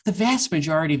 but the vast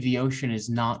majority of the ocean is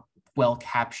not well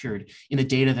captured in the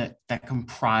data that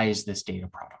comprise this data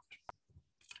product.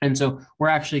 And so we're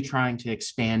actually trying to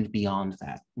expand beyond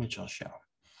that, which I'll show.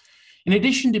 In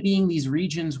addition to being these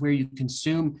regions where you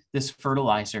consume this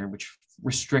fertilizer, which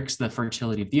restricts the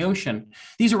fertility of the ocean,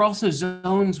 these are also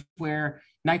zones where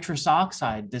nitrous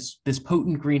oxide, this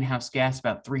potent greenhouse gas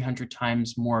about 300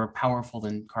 times more powerful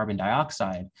than carbon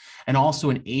dioxide, and also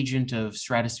an agent of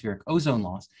stratospheric ozone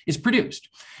loss, is produced.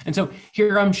 And so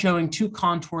here I'm showing 2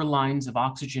 contour lines of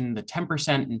oxygen, the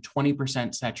 10% and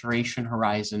 20% saturation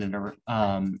horizon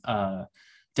and a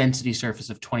density surface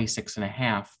of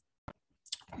 26.5.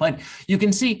 But you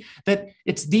can see that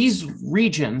it's these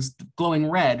regions, glowing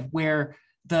red, where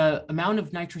the amount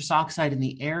of nitrous oxide in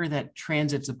the air that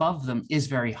transits above them is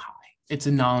very high. It's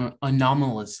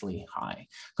anomalously high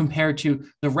compared to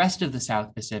the rest of the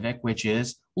South Pacific, which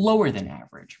is lower than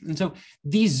average. And so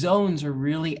these zones are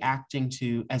really acting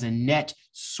as a net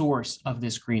source of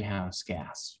this greenhouse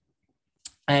gas.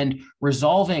 And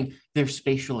resolving their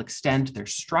spatial extent, their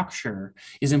structure,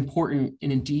 is important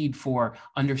and indeed for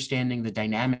understanding the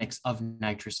dynamics of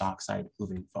nitrous oxide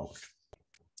moving forward.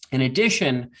 In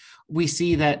addition, we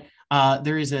see that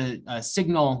there is a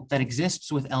signal that exists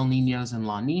with El Niños and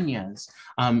La Niñas.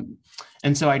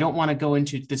 And so I don't want to go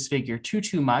into this figure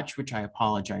too much, which I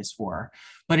apologize for.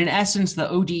 But in essence, the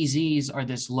ODZs are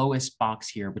this lowest box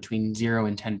here between 0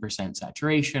 and 10%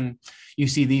 saturation. You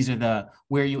see these are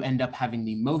where you end up having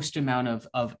the most amount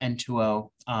of N2O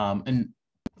and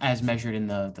as measured in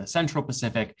the Central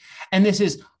Pacific. And this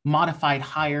is modified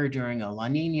higher during a La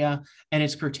Nina, and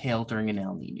it's curtailed during an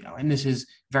El Nino. And this is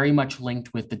very much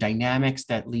linked with the dynamics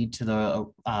that lead to the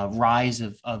rise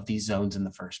of these zones in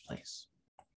the first place.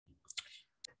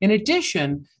 In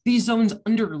addition, these zones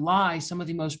underlie some of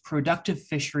the most productive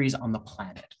fisheries on the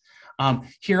planet.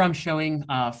 Here I'm showing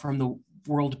from the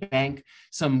World Bank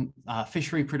some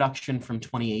fishery production from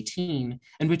 2018.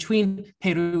 And between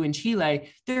Peru and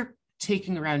Chile, they're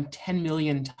taking around 10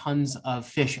 million tons of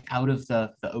fish out of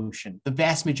the ocean. The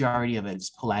vast majority of it is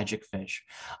pelagic fish,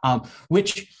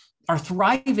 which are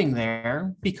thriving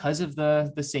there because of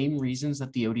the same reasons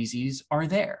that the ODZs are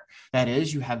there. That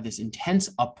is, you have this intense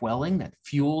upwelling that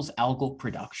fuels algal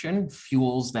production,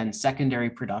 fuels then secondary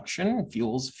production,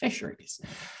 fuels fisheries.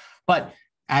 But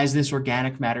as this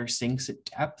organic matter sinks at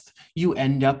depth, you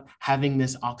end up having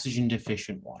this oxygen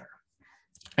deficient water.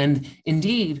 And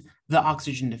indeed, the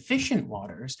oxygen deficient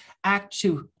waters act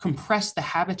to compress the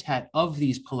habitat of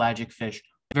these pelagic fish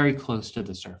very close to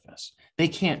the surface. They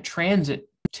can't transit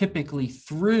typically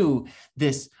through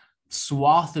this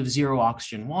swath of zero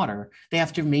oxygen water. They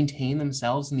have to maintain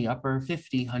themselves in the upper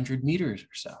 50, 100 meters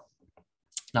or so.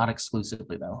 Not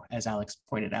exclusively though, as Alex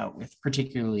pointed out, with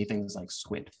particularly things like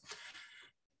squid.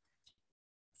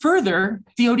 Further,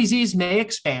 the ODZs may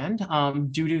expand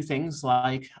due to things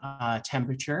like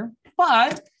temperature,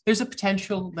 but there's a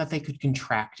potential that they could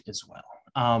contract as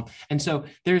well. And so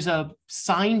there's a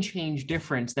sign change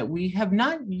difference that we have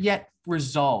not yet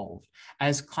resolved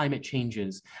as climate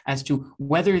changes as to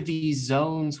whether these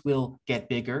zones will get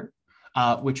bigger,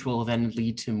 which will then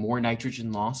lead to more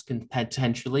nitrogen loss,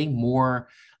 potentially more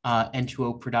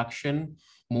N2O production,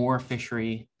 more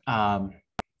fishery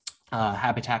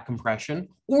habitat compression,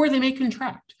 or they may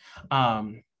contract,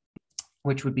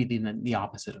 which would be the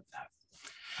opposite of that.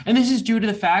 And this is due to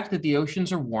the fact that the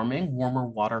oceans are warming, warmer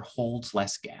water holds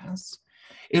less gas.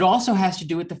 It also has to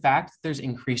do with the fact that there's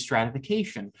increased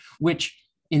stratification, which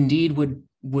indeed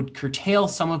would curtail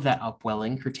some of that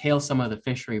upwelling, curtail some of the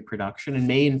fishery production, and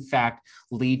may in fact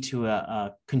lead to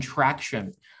a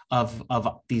contraction of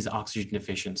these oxygen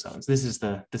deficient zones. This is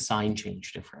the sign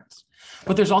change difference.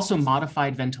 But there's also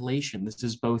modified ventilation. This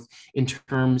is both in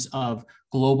terms of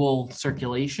global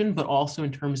circulation, but also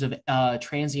in terms of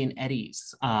transient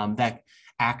eddies that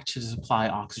act to supply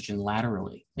oxygen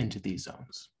laterally into these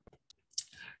zones.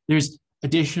 There's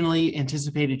additionally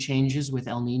anticipated changes with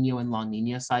El Nino and La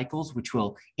Nina cycles, which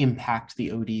will impact the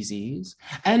ODZs.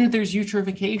 And there's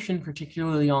eutrophication,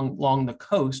 particularly along the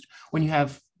coast, when you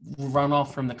have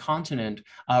runoff from the continent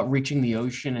reaching the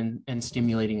ocean and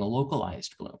stimulating a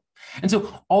localized bloom. And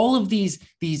so all of these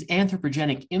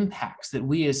anthropogenic impacts that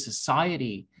we as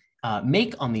society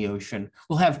make on the ocean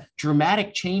will have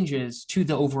dramatic changes to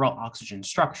the overall oxygen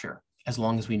structure, as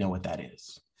long as we know what that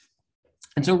is.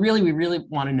 And so really, we really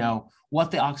want to know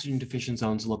what the oxygen deficient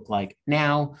zones look like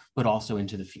now, but also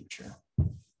into the future.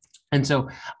 And so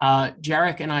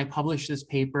Jarek and I published this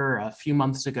paper a few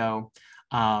months ago,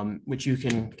 which you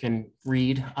can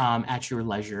read at your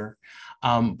leisure.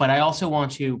 But I also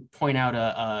want to point out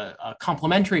a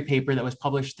complementary paper that was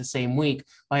published the same week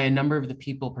by a number of the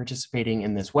people participating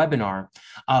in this webinar,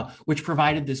 which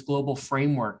provided this global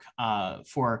framework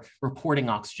for reporting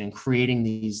oxygen, creating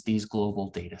these global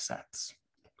data sets.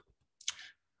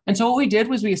 And so what we did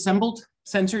was we assembled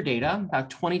sensor data,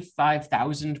 about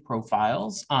 25,000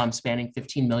 profiles spanning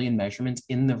 15 million measurements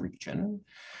in the region.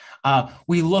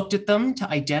 We looked at them to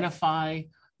identify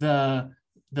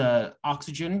the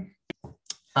oxygen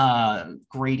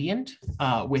gradient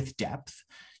with depth,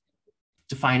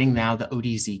 defining now the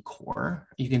ODZ core.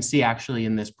 You can see actually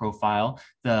in this profile,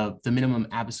 the minimum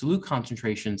absolute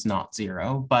concentration is not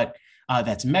 0, but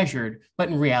that's measured, but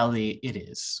in reality it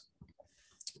is.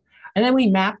 And then we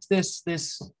mapped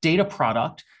this data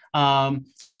product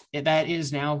that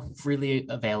is now freely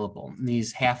available.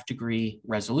 These half-degree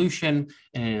resolution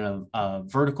and in a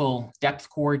vertical depth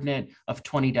coordinate of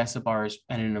 20 decibars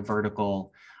and in a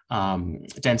vertical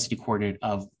density coordinate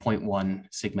of 0.1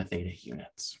 sigma theta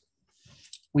units.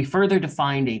 We further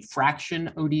defined a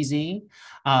fraction ODZ,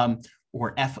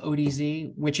 or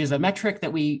FODZ, which is a metric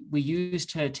that we use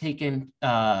to take in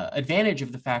advantage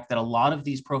of the fact that a lot of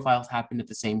these profiles happened at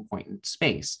the same point in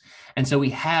space. And so we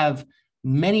have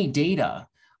many data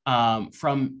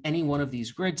from any one of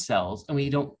these grid cells, and we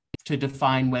don't to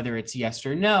define whether it's yes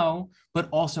or no, but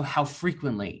also how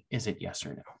frequently is it yes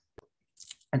or no.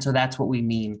 And so that's what we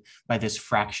mean by this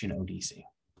fraction ODZ.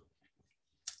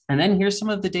 And then here's some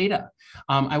of the data.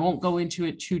 I won't go into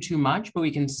it too much, but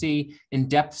we can see in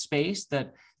depth space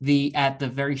that at the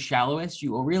very shallowest,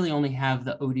 you will really only have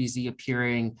the ODZ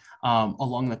appearing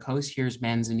along the coast. Here's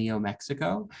Manzanillo,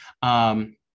 Mexico.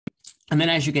 And then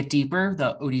as you get deeper,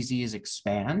 the ODZs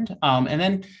expand. And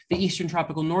then the Eastern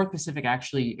Tropical North Pacific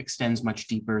actually extends much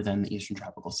deeper than the Eastern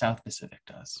Tropical South Pacific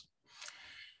does.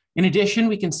 In addition,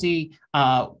 we can see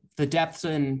the depths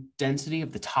and density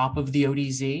of the top of the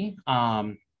ODZ,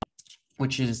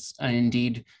 which is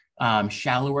indeed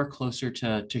shallower, closer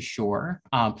to shore.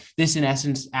 This in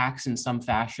essence acts in some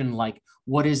fashion like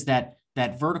what is that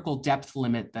that vertical depth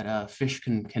limit that a fish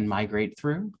can migrate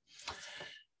through.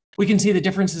 We can see the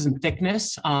differences in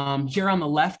thickness. Here on the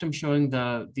left, I'm showing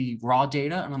the raw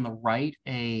data, and on the right,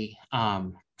 a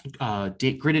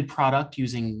gridded product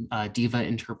using DIVA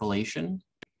interpolation.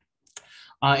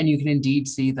 And you can indeed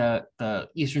see the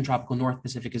Eastern Tropical North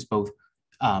Pacific is both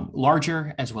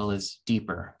larger as well as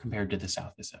deeper compared to the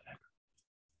South Pacific.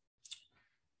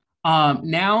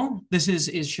 Now, this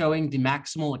is showing the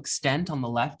maximal extent on the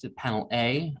left at panel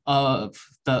A of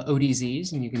the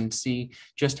ODZs, and you can see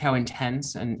just how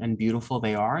intense and beautiful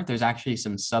they are. There's actually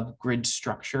some subgrid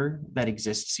structure that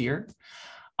exists here.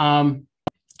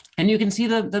 And you can see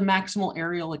the maximal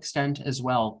areal extent as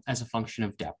well as a function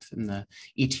of depth, and the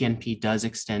ETNP does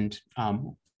extend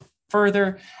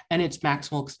further, and its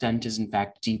maximal extent is in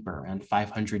fact deeper, around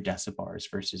 500 decibars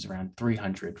versus around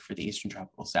 300 for the Eastern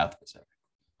Tropical South Pacific.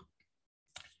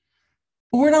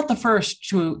 But we're not the first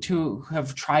to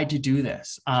have tried to do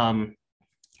this.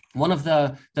 One of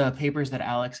the papers that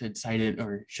Alex had cited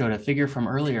or showed a figure from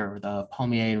earlier, the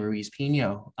Palmier and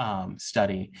Ruiz-Pino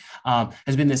study,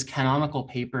 has been this canonical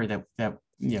paper that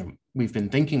we've been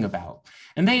thinking about.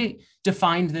 And they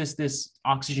defined this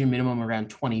oxygen minimum around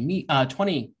 20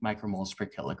 micromoles per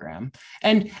kilogram,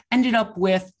 and ended up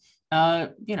with a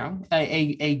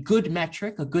good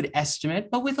metric, a good estimate,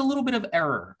 but with a little bit of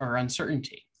error or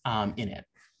uncertainty in it.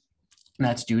 And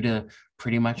that's due to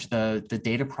pretty much the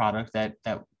data product that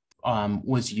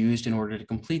was used in order to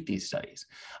complete these studies.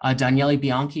 Daniele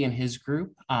Bianchi and his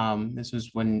group, this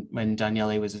was when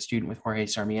Daniele was a student with Jorge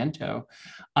Sarmiento,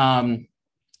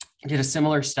 did a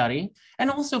similar study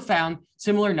and also found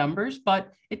similar numbers,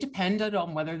 but it depended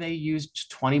on whether they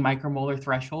used 20 micromolar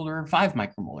threshold or 5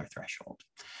 micromolar threshold.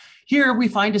 Here we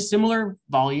find a similar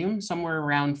volume, somewhere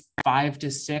around 5 to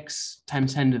 6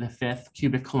 times 10 to the 5th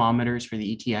cubic kilometers for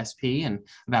the ETSP, and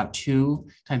about 2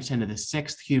 times 10 to the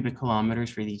 6th cubic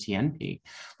kilometers for the ETNP.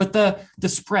 But the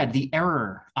spread, the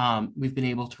error, we've been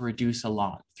able to reduce a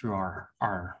lot through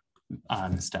our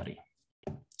study.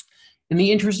 In the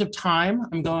interest of time,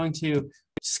 I'm going to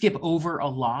skip over a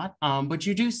lot, but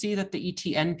you do see that the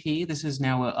ETNP, this is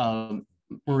now a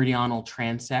meridional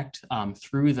transect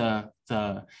through the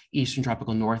Eastern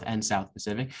Tropical North and South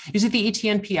Pacific. You see the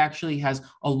ETNP actually has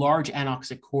a large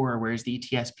anoxic core, whereas the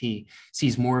ETSP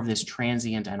sees more of this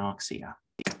transient anoxia.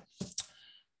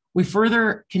 We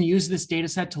further can use this data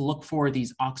set to look for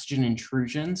these oxygen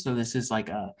intrusions. So this is like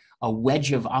a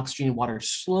wedge of oxygen water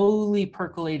slowly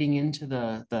percolating into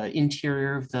the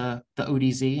interior of the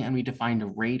ODZ, and we defined a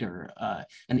rate or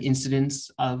an incidence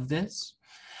of this.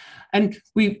 And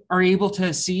we are able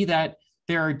to see that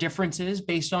there are differences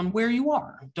based on where you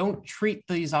are. Don't treat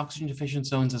these oxygen deficient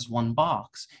zones as one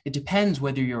box. It depends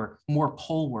whether you're more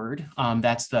poleward,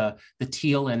 that's the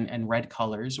teal and red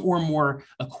colors, or more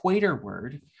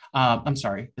equatorward. I'm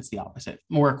sorry, that's the opposite.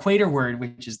 More equatorward,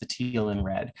 which is the teal and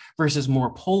red, versus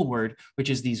more poleward, which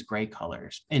is these gray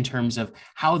colors, in terms of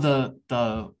how the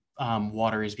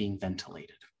water is being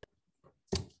ventilated.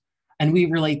 And we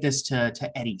relate this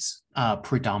to eddies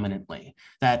predominantly,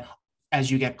 that as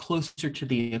you get closer to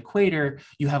the equator,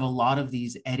 you have a lot of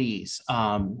these eddies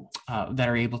that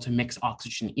are able to mix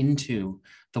oxygen into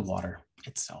the water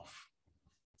itself.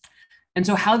 And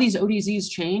so how these ODZs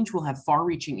change will have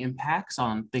far-reaching impacts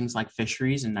on things like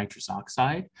fisheries and nitrous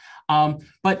oxide,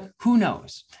 but who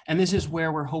knows? And this is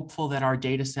where we're hopeful that our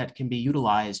data set can be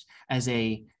utilized as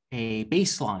a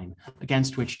baseline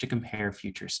against which to compare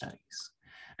future studies.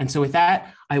 And so with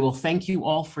that, I will thank you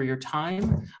all for your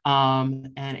time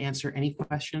and answer any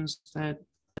questions that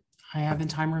I have in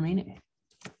time remaining.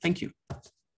 Thank you.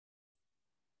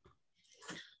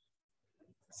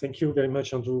 Thank you very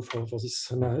much, Andrew, for this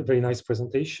very nice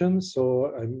presentation.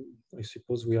 So I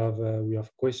suppose we have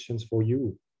questions for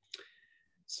you.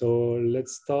 So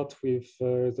let's start with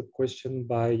the question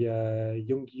by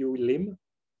Youngyu Lim.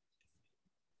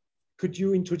 Could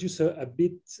you introduce a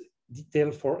bit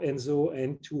detail for ENSO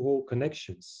and 2O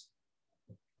connections?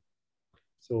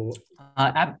 So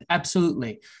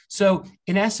absolutely. So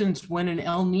in essence, when an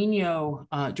El Nino,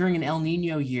 during an El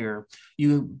Nino year,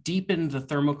 you deepen the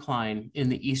thermocline in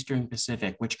the Eastern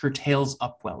Pacific, which curtails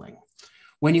upwelling.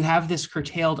 When you have this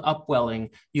curtailed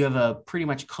upwelling, you have a pretty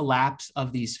much collapse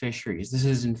of these fisheries. This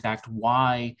is in fact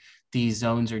why these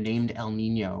zones are named El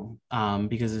Nino,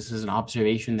 because this is an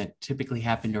observation that typically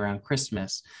happened around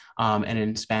Christmas. And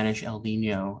in Spanish, El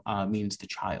Nino means the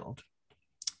child.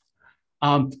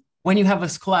 When you have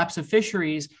this collapse of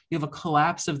fisheries, you have a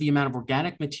collapse of the amount of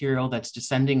organic material that's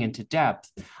descending into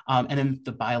depth, and then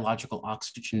the biological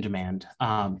oxygen demand.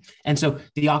 And so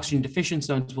the oxygen deficient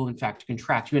zones will in fact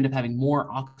contract. You end up having more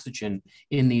oxygen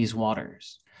in these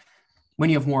waters. when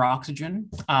you have more oxygen,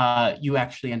 you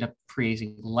actually end up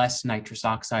creating less nitrous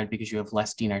oxide because you have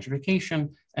less denitrification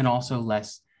and also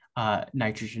less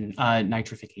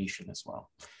nitrification as well.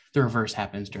 The reverse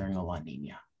happens during a La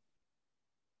Nina.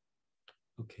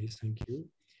 Okay, thank you.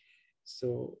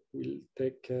 So we'll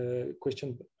take a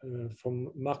question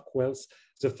from Mark Wells.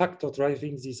 The factors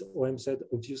driving these OMZ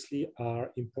obviously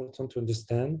are important to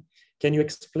understand. Can you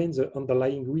explain the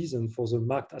underlying reason for the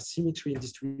marked asymmetry in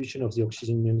distribution of the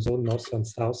oxygen minimum zone north and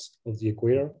south of the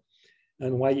equator,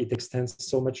 and why it extends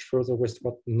so much further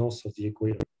westward north of the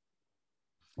equator?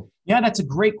 Yeah, that's a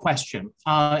great question,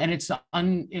 and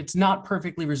it's not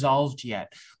perfectly resolved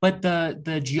yet. But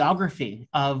the geography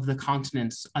of the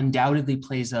continents undoubtedly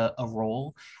plays a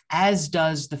role, as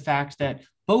does the fact that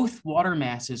both water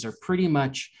masses are pretty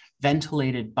much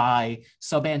ventilated by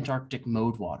subantarctic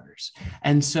mode waters,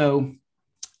 and so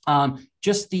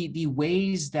just the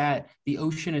ways that the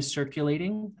ocean is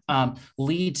circulating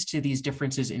leads to these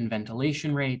differences in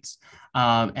ventilation rates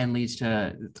and leads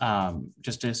to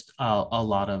just a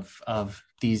lot of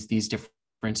these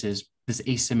differences, this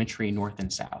asymmetry north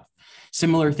and south.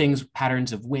 Similar things,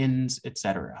 patterns of winds,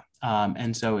 etc.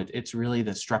 And so it's really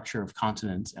the structure of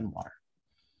continents and water.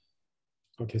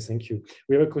 Okay, thank you.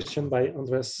 We have a question by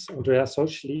Andreas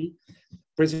Hochli.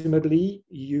 Presumably,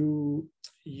 you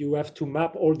have to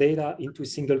map all data into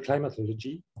single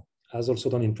climatology, as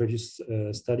also done in previous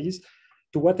studies.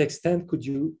 To what extent could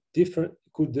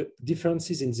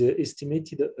differences in the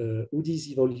estimated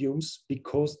ODZ volumes be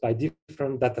caused by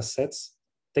different data sets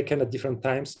taken at different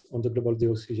times on the global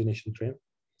deoxygenation trend?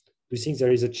 Do you think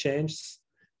there is a chance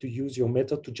to use your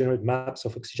method to generate maps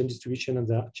of oxygen distribution and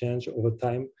their change over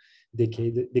time,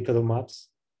 decadal maps?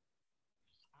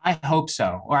 I hope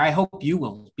so, or I hope you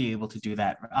will be able to do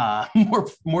that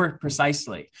more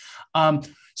precisely.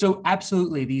 So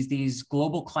absolutely, these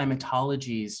global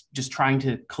climatologies, just trying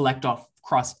to collect off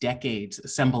across decades,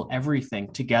 assemble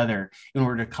everything together in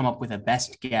order to come up with a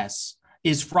best guess,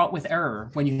 is fraught with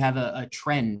error when you have a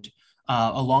trend,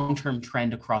 a long-term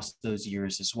trend across those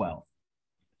years as well.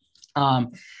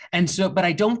 And so, but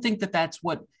I don't think that that's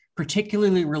what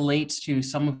particularly relates to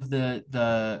some of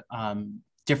the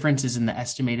differences in the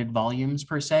estimated volumes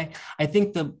per se. I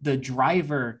think the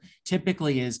driver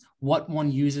typically is what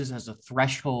one uses as a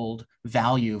threshold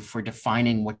value for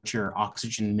defining what your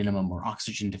oxygen minimum or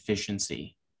oxygen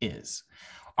deficiency is.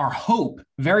 Our hope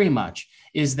very much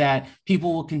is that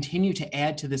people will continue to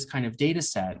add to this kind of data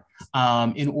set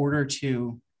in order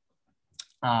to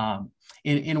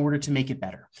make it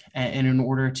better and in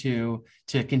order to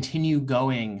continue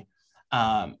going.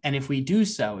 And if we do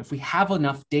so, if we have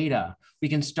enough data, we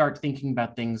can start thinking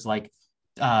about things like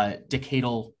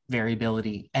decadal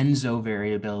variability, enzo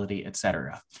variability, et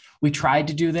cetera. We tried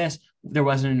to do this. There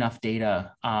wasn't enough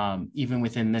data, even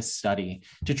within this study,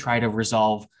 to try to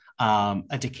resolve a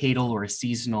decadal or a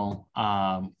seasonal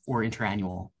or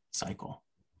interannual cycle.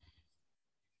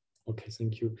 Okay,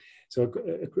 thank you. So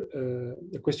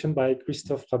a question by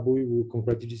Christophe Rabouille, who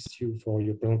congratulates you for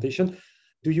your presentation.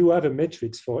 Do you have a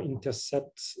matrix for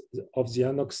intercept of the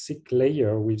anoxic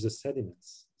layer with the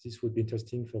sediments? This would be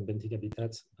interesting for benthic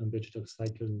habitats and vegetal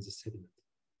cycle in the sediment.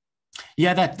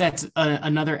 Yeah, that's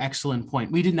another excellent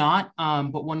point. We did not,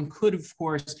 but one could, of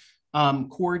course,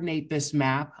 coordinate this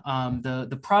map.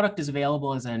 The product is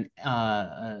available as a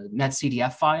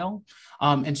NetCDF file,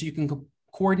 and so you can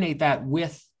coordinate that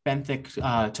with benthic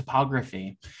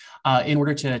topography in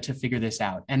order to figure this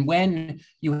out. And when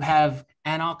you have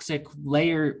anoxic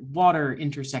layer water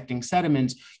intersecting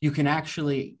sediments, you can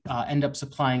actually end up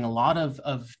supplying a lot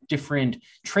of different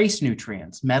trace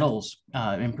nutrients, metals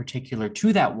in particular,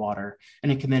 to that water,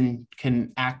 and it can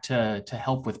act to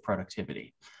help with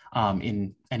productivity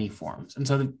in any forms. And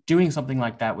so doing something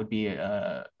like that would be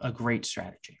a great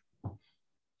strategy.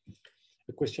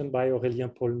 A question by Aurélien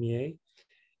Paulmier.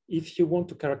 If you want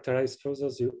to characterize further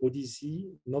the ODZ,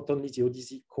 not only the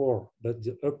ODZ core, but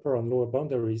the upper and lower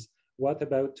boundaries, what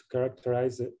about to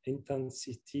characterize the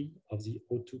intensity of the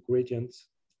O2 gradient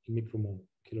in micromole,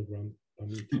 kilogram per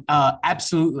meter?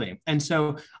 Absolutely. And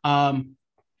so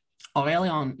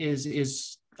Aurélien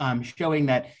is showing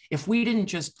that if we didn't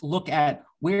just look at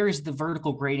where is the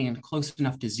vertical gradient close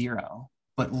enough to zero,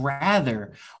 but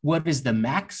rather what is the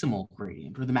maximal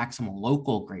gradient or the maximal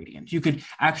local gradient, you could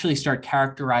actually start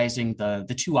characterizing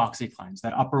the two oxyclines,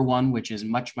 that upper one, which is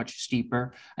much, much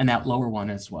steeper, and that lower one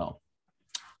as well.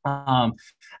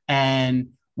 And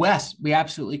Wes, we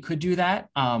absolutely could do that.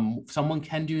 Someone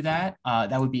can do that.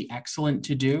 That would be excellent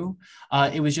to do.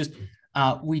 It was just,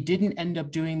 we didn't end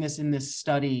up doing this in this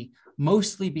study,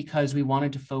 mostly because we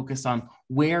wanted to focus on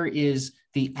where is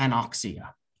the anoxia.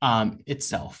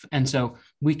 itself. And so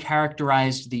we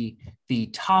characterized the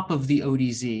top of the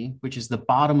ODZ, which is the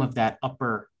bottom of that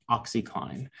upper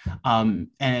oxycline.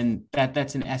 And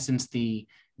that's in essence the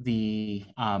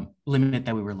limit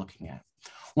that we were looking at.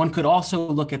 One could also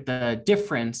look at the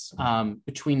difference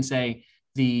between, say,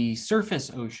 the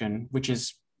surface ocean, which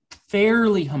is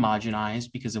fairly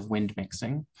homogenized because of wind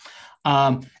mixing,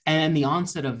 and the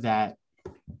onset of that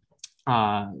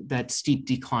steep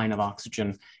decline of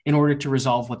oxygen in order to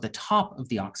resolve what the top of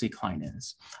the oxycline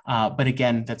is. But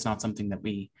again, that's not something that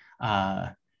we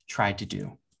tried to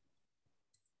do.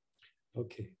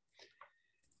 Okay.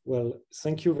 Well,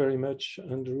 thank you very much,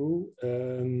 Andrew.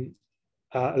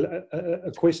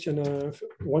 A question,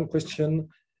 one question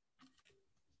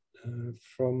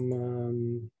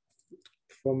from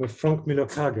Frank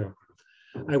Müller-Kager.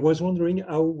 I was wondering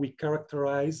how we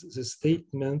characterize the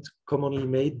statement commonly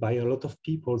made by a lot of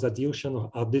people that the oceans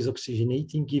are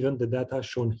desoxygenating, given the data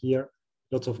shown here,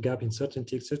 lots of gap,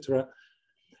 uncertainty, etc.,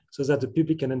 so that the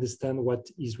public can understand what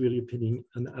is really happening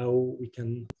and how we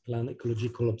can plan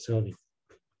ecological observing.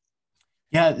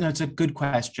 Yeah, no, it's a good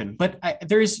question, but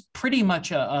there is pretty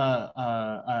much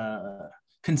a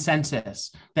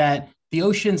consensus that the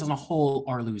oceans on a whole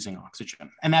are losing oxygen,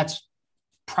 and that's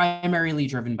primarily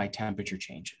driven by temperature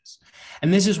changes.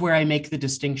 And this is where I make the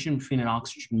distinction between an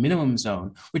oxygen minimum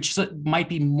zone, which might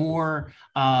be more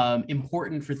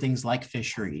important for things like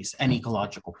fisheries and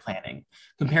ecological planning,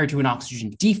 compared to an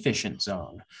oxygen deficient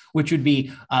zone, which would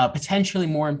be potentially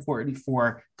more important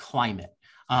for climate.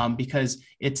 Because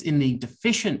it's in the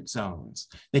deficient zones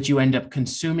that you end up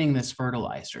consuming this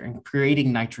fertilizer and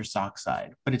creating nitrous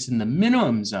oxide, but it's in the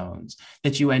minimum zones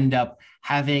that you end up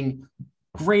having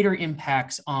greater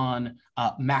impacts on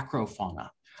macrofauna.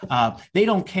 They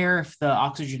don't care if the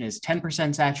oxygen is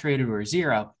 10% saturated or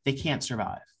 0, they can't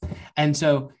survive. And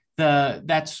so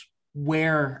that's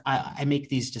where I make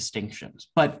these distinctions.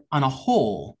 But on a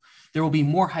whole, there will be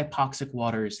more hypoxic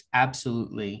waters,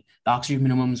 absolutely. The oxygen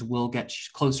minimums will get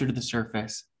closer to the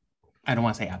surface. I don't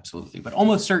want to say absolutely, but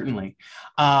almost certainly.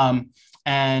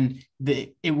 And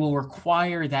it will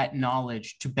require that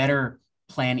knowledge to better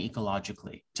plan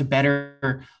ecologically, to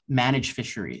better manage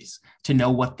fisheries, to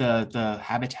know what the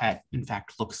habitat in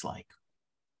fact looks like.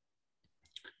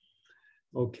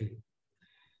 Okay,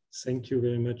 thank you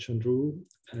very much, Andrew.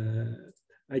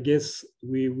 I guess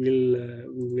we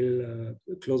will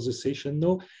close the session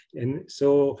now. And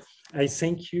so I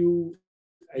thank you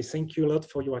a lot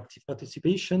for your active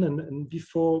participation. And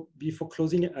before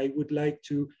closing, I would like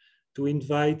to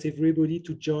invite everybody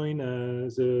to join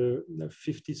the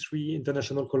 53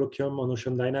 International Colloquium on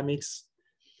Ocean Dynamics,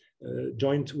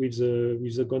 joined with the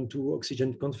GO2NE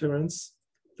Oxygen Conference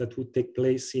that would take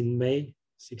place in May,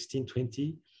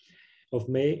 16-20 of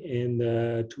May, and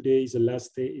today is the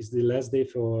last day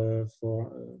for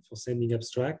sending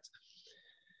abstract.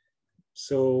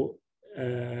 So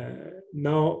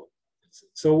now,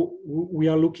 we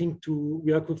are looking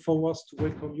forward to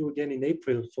welcome you again in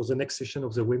April for the next session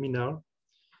of the webinar,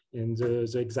 and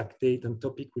the exact date and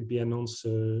topic will be announced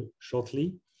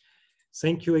shortly.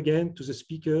 Thank you again to the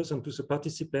speakers and to the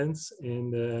participants,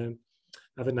 and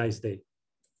have a nice day.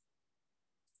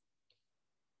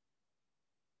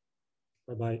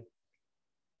 Bye-bye.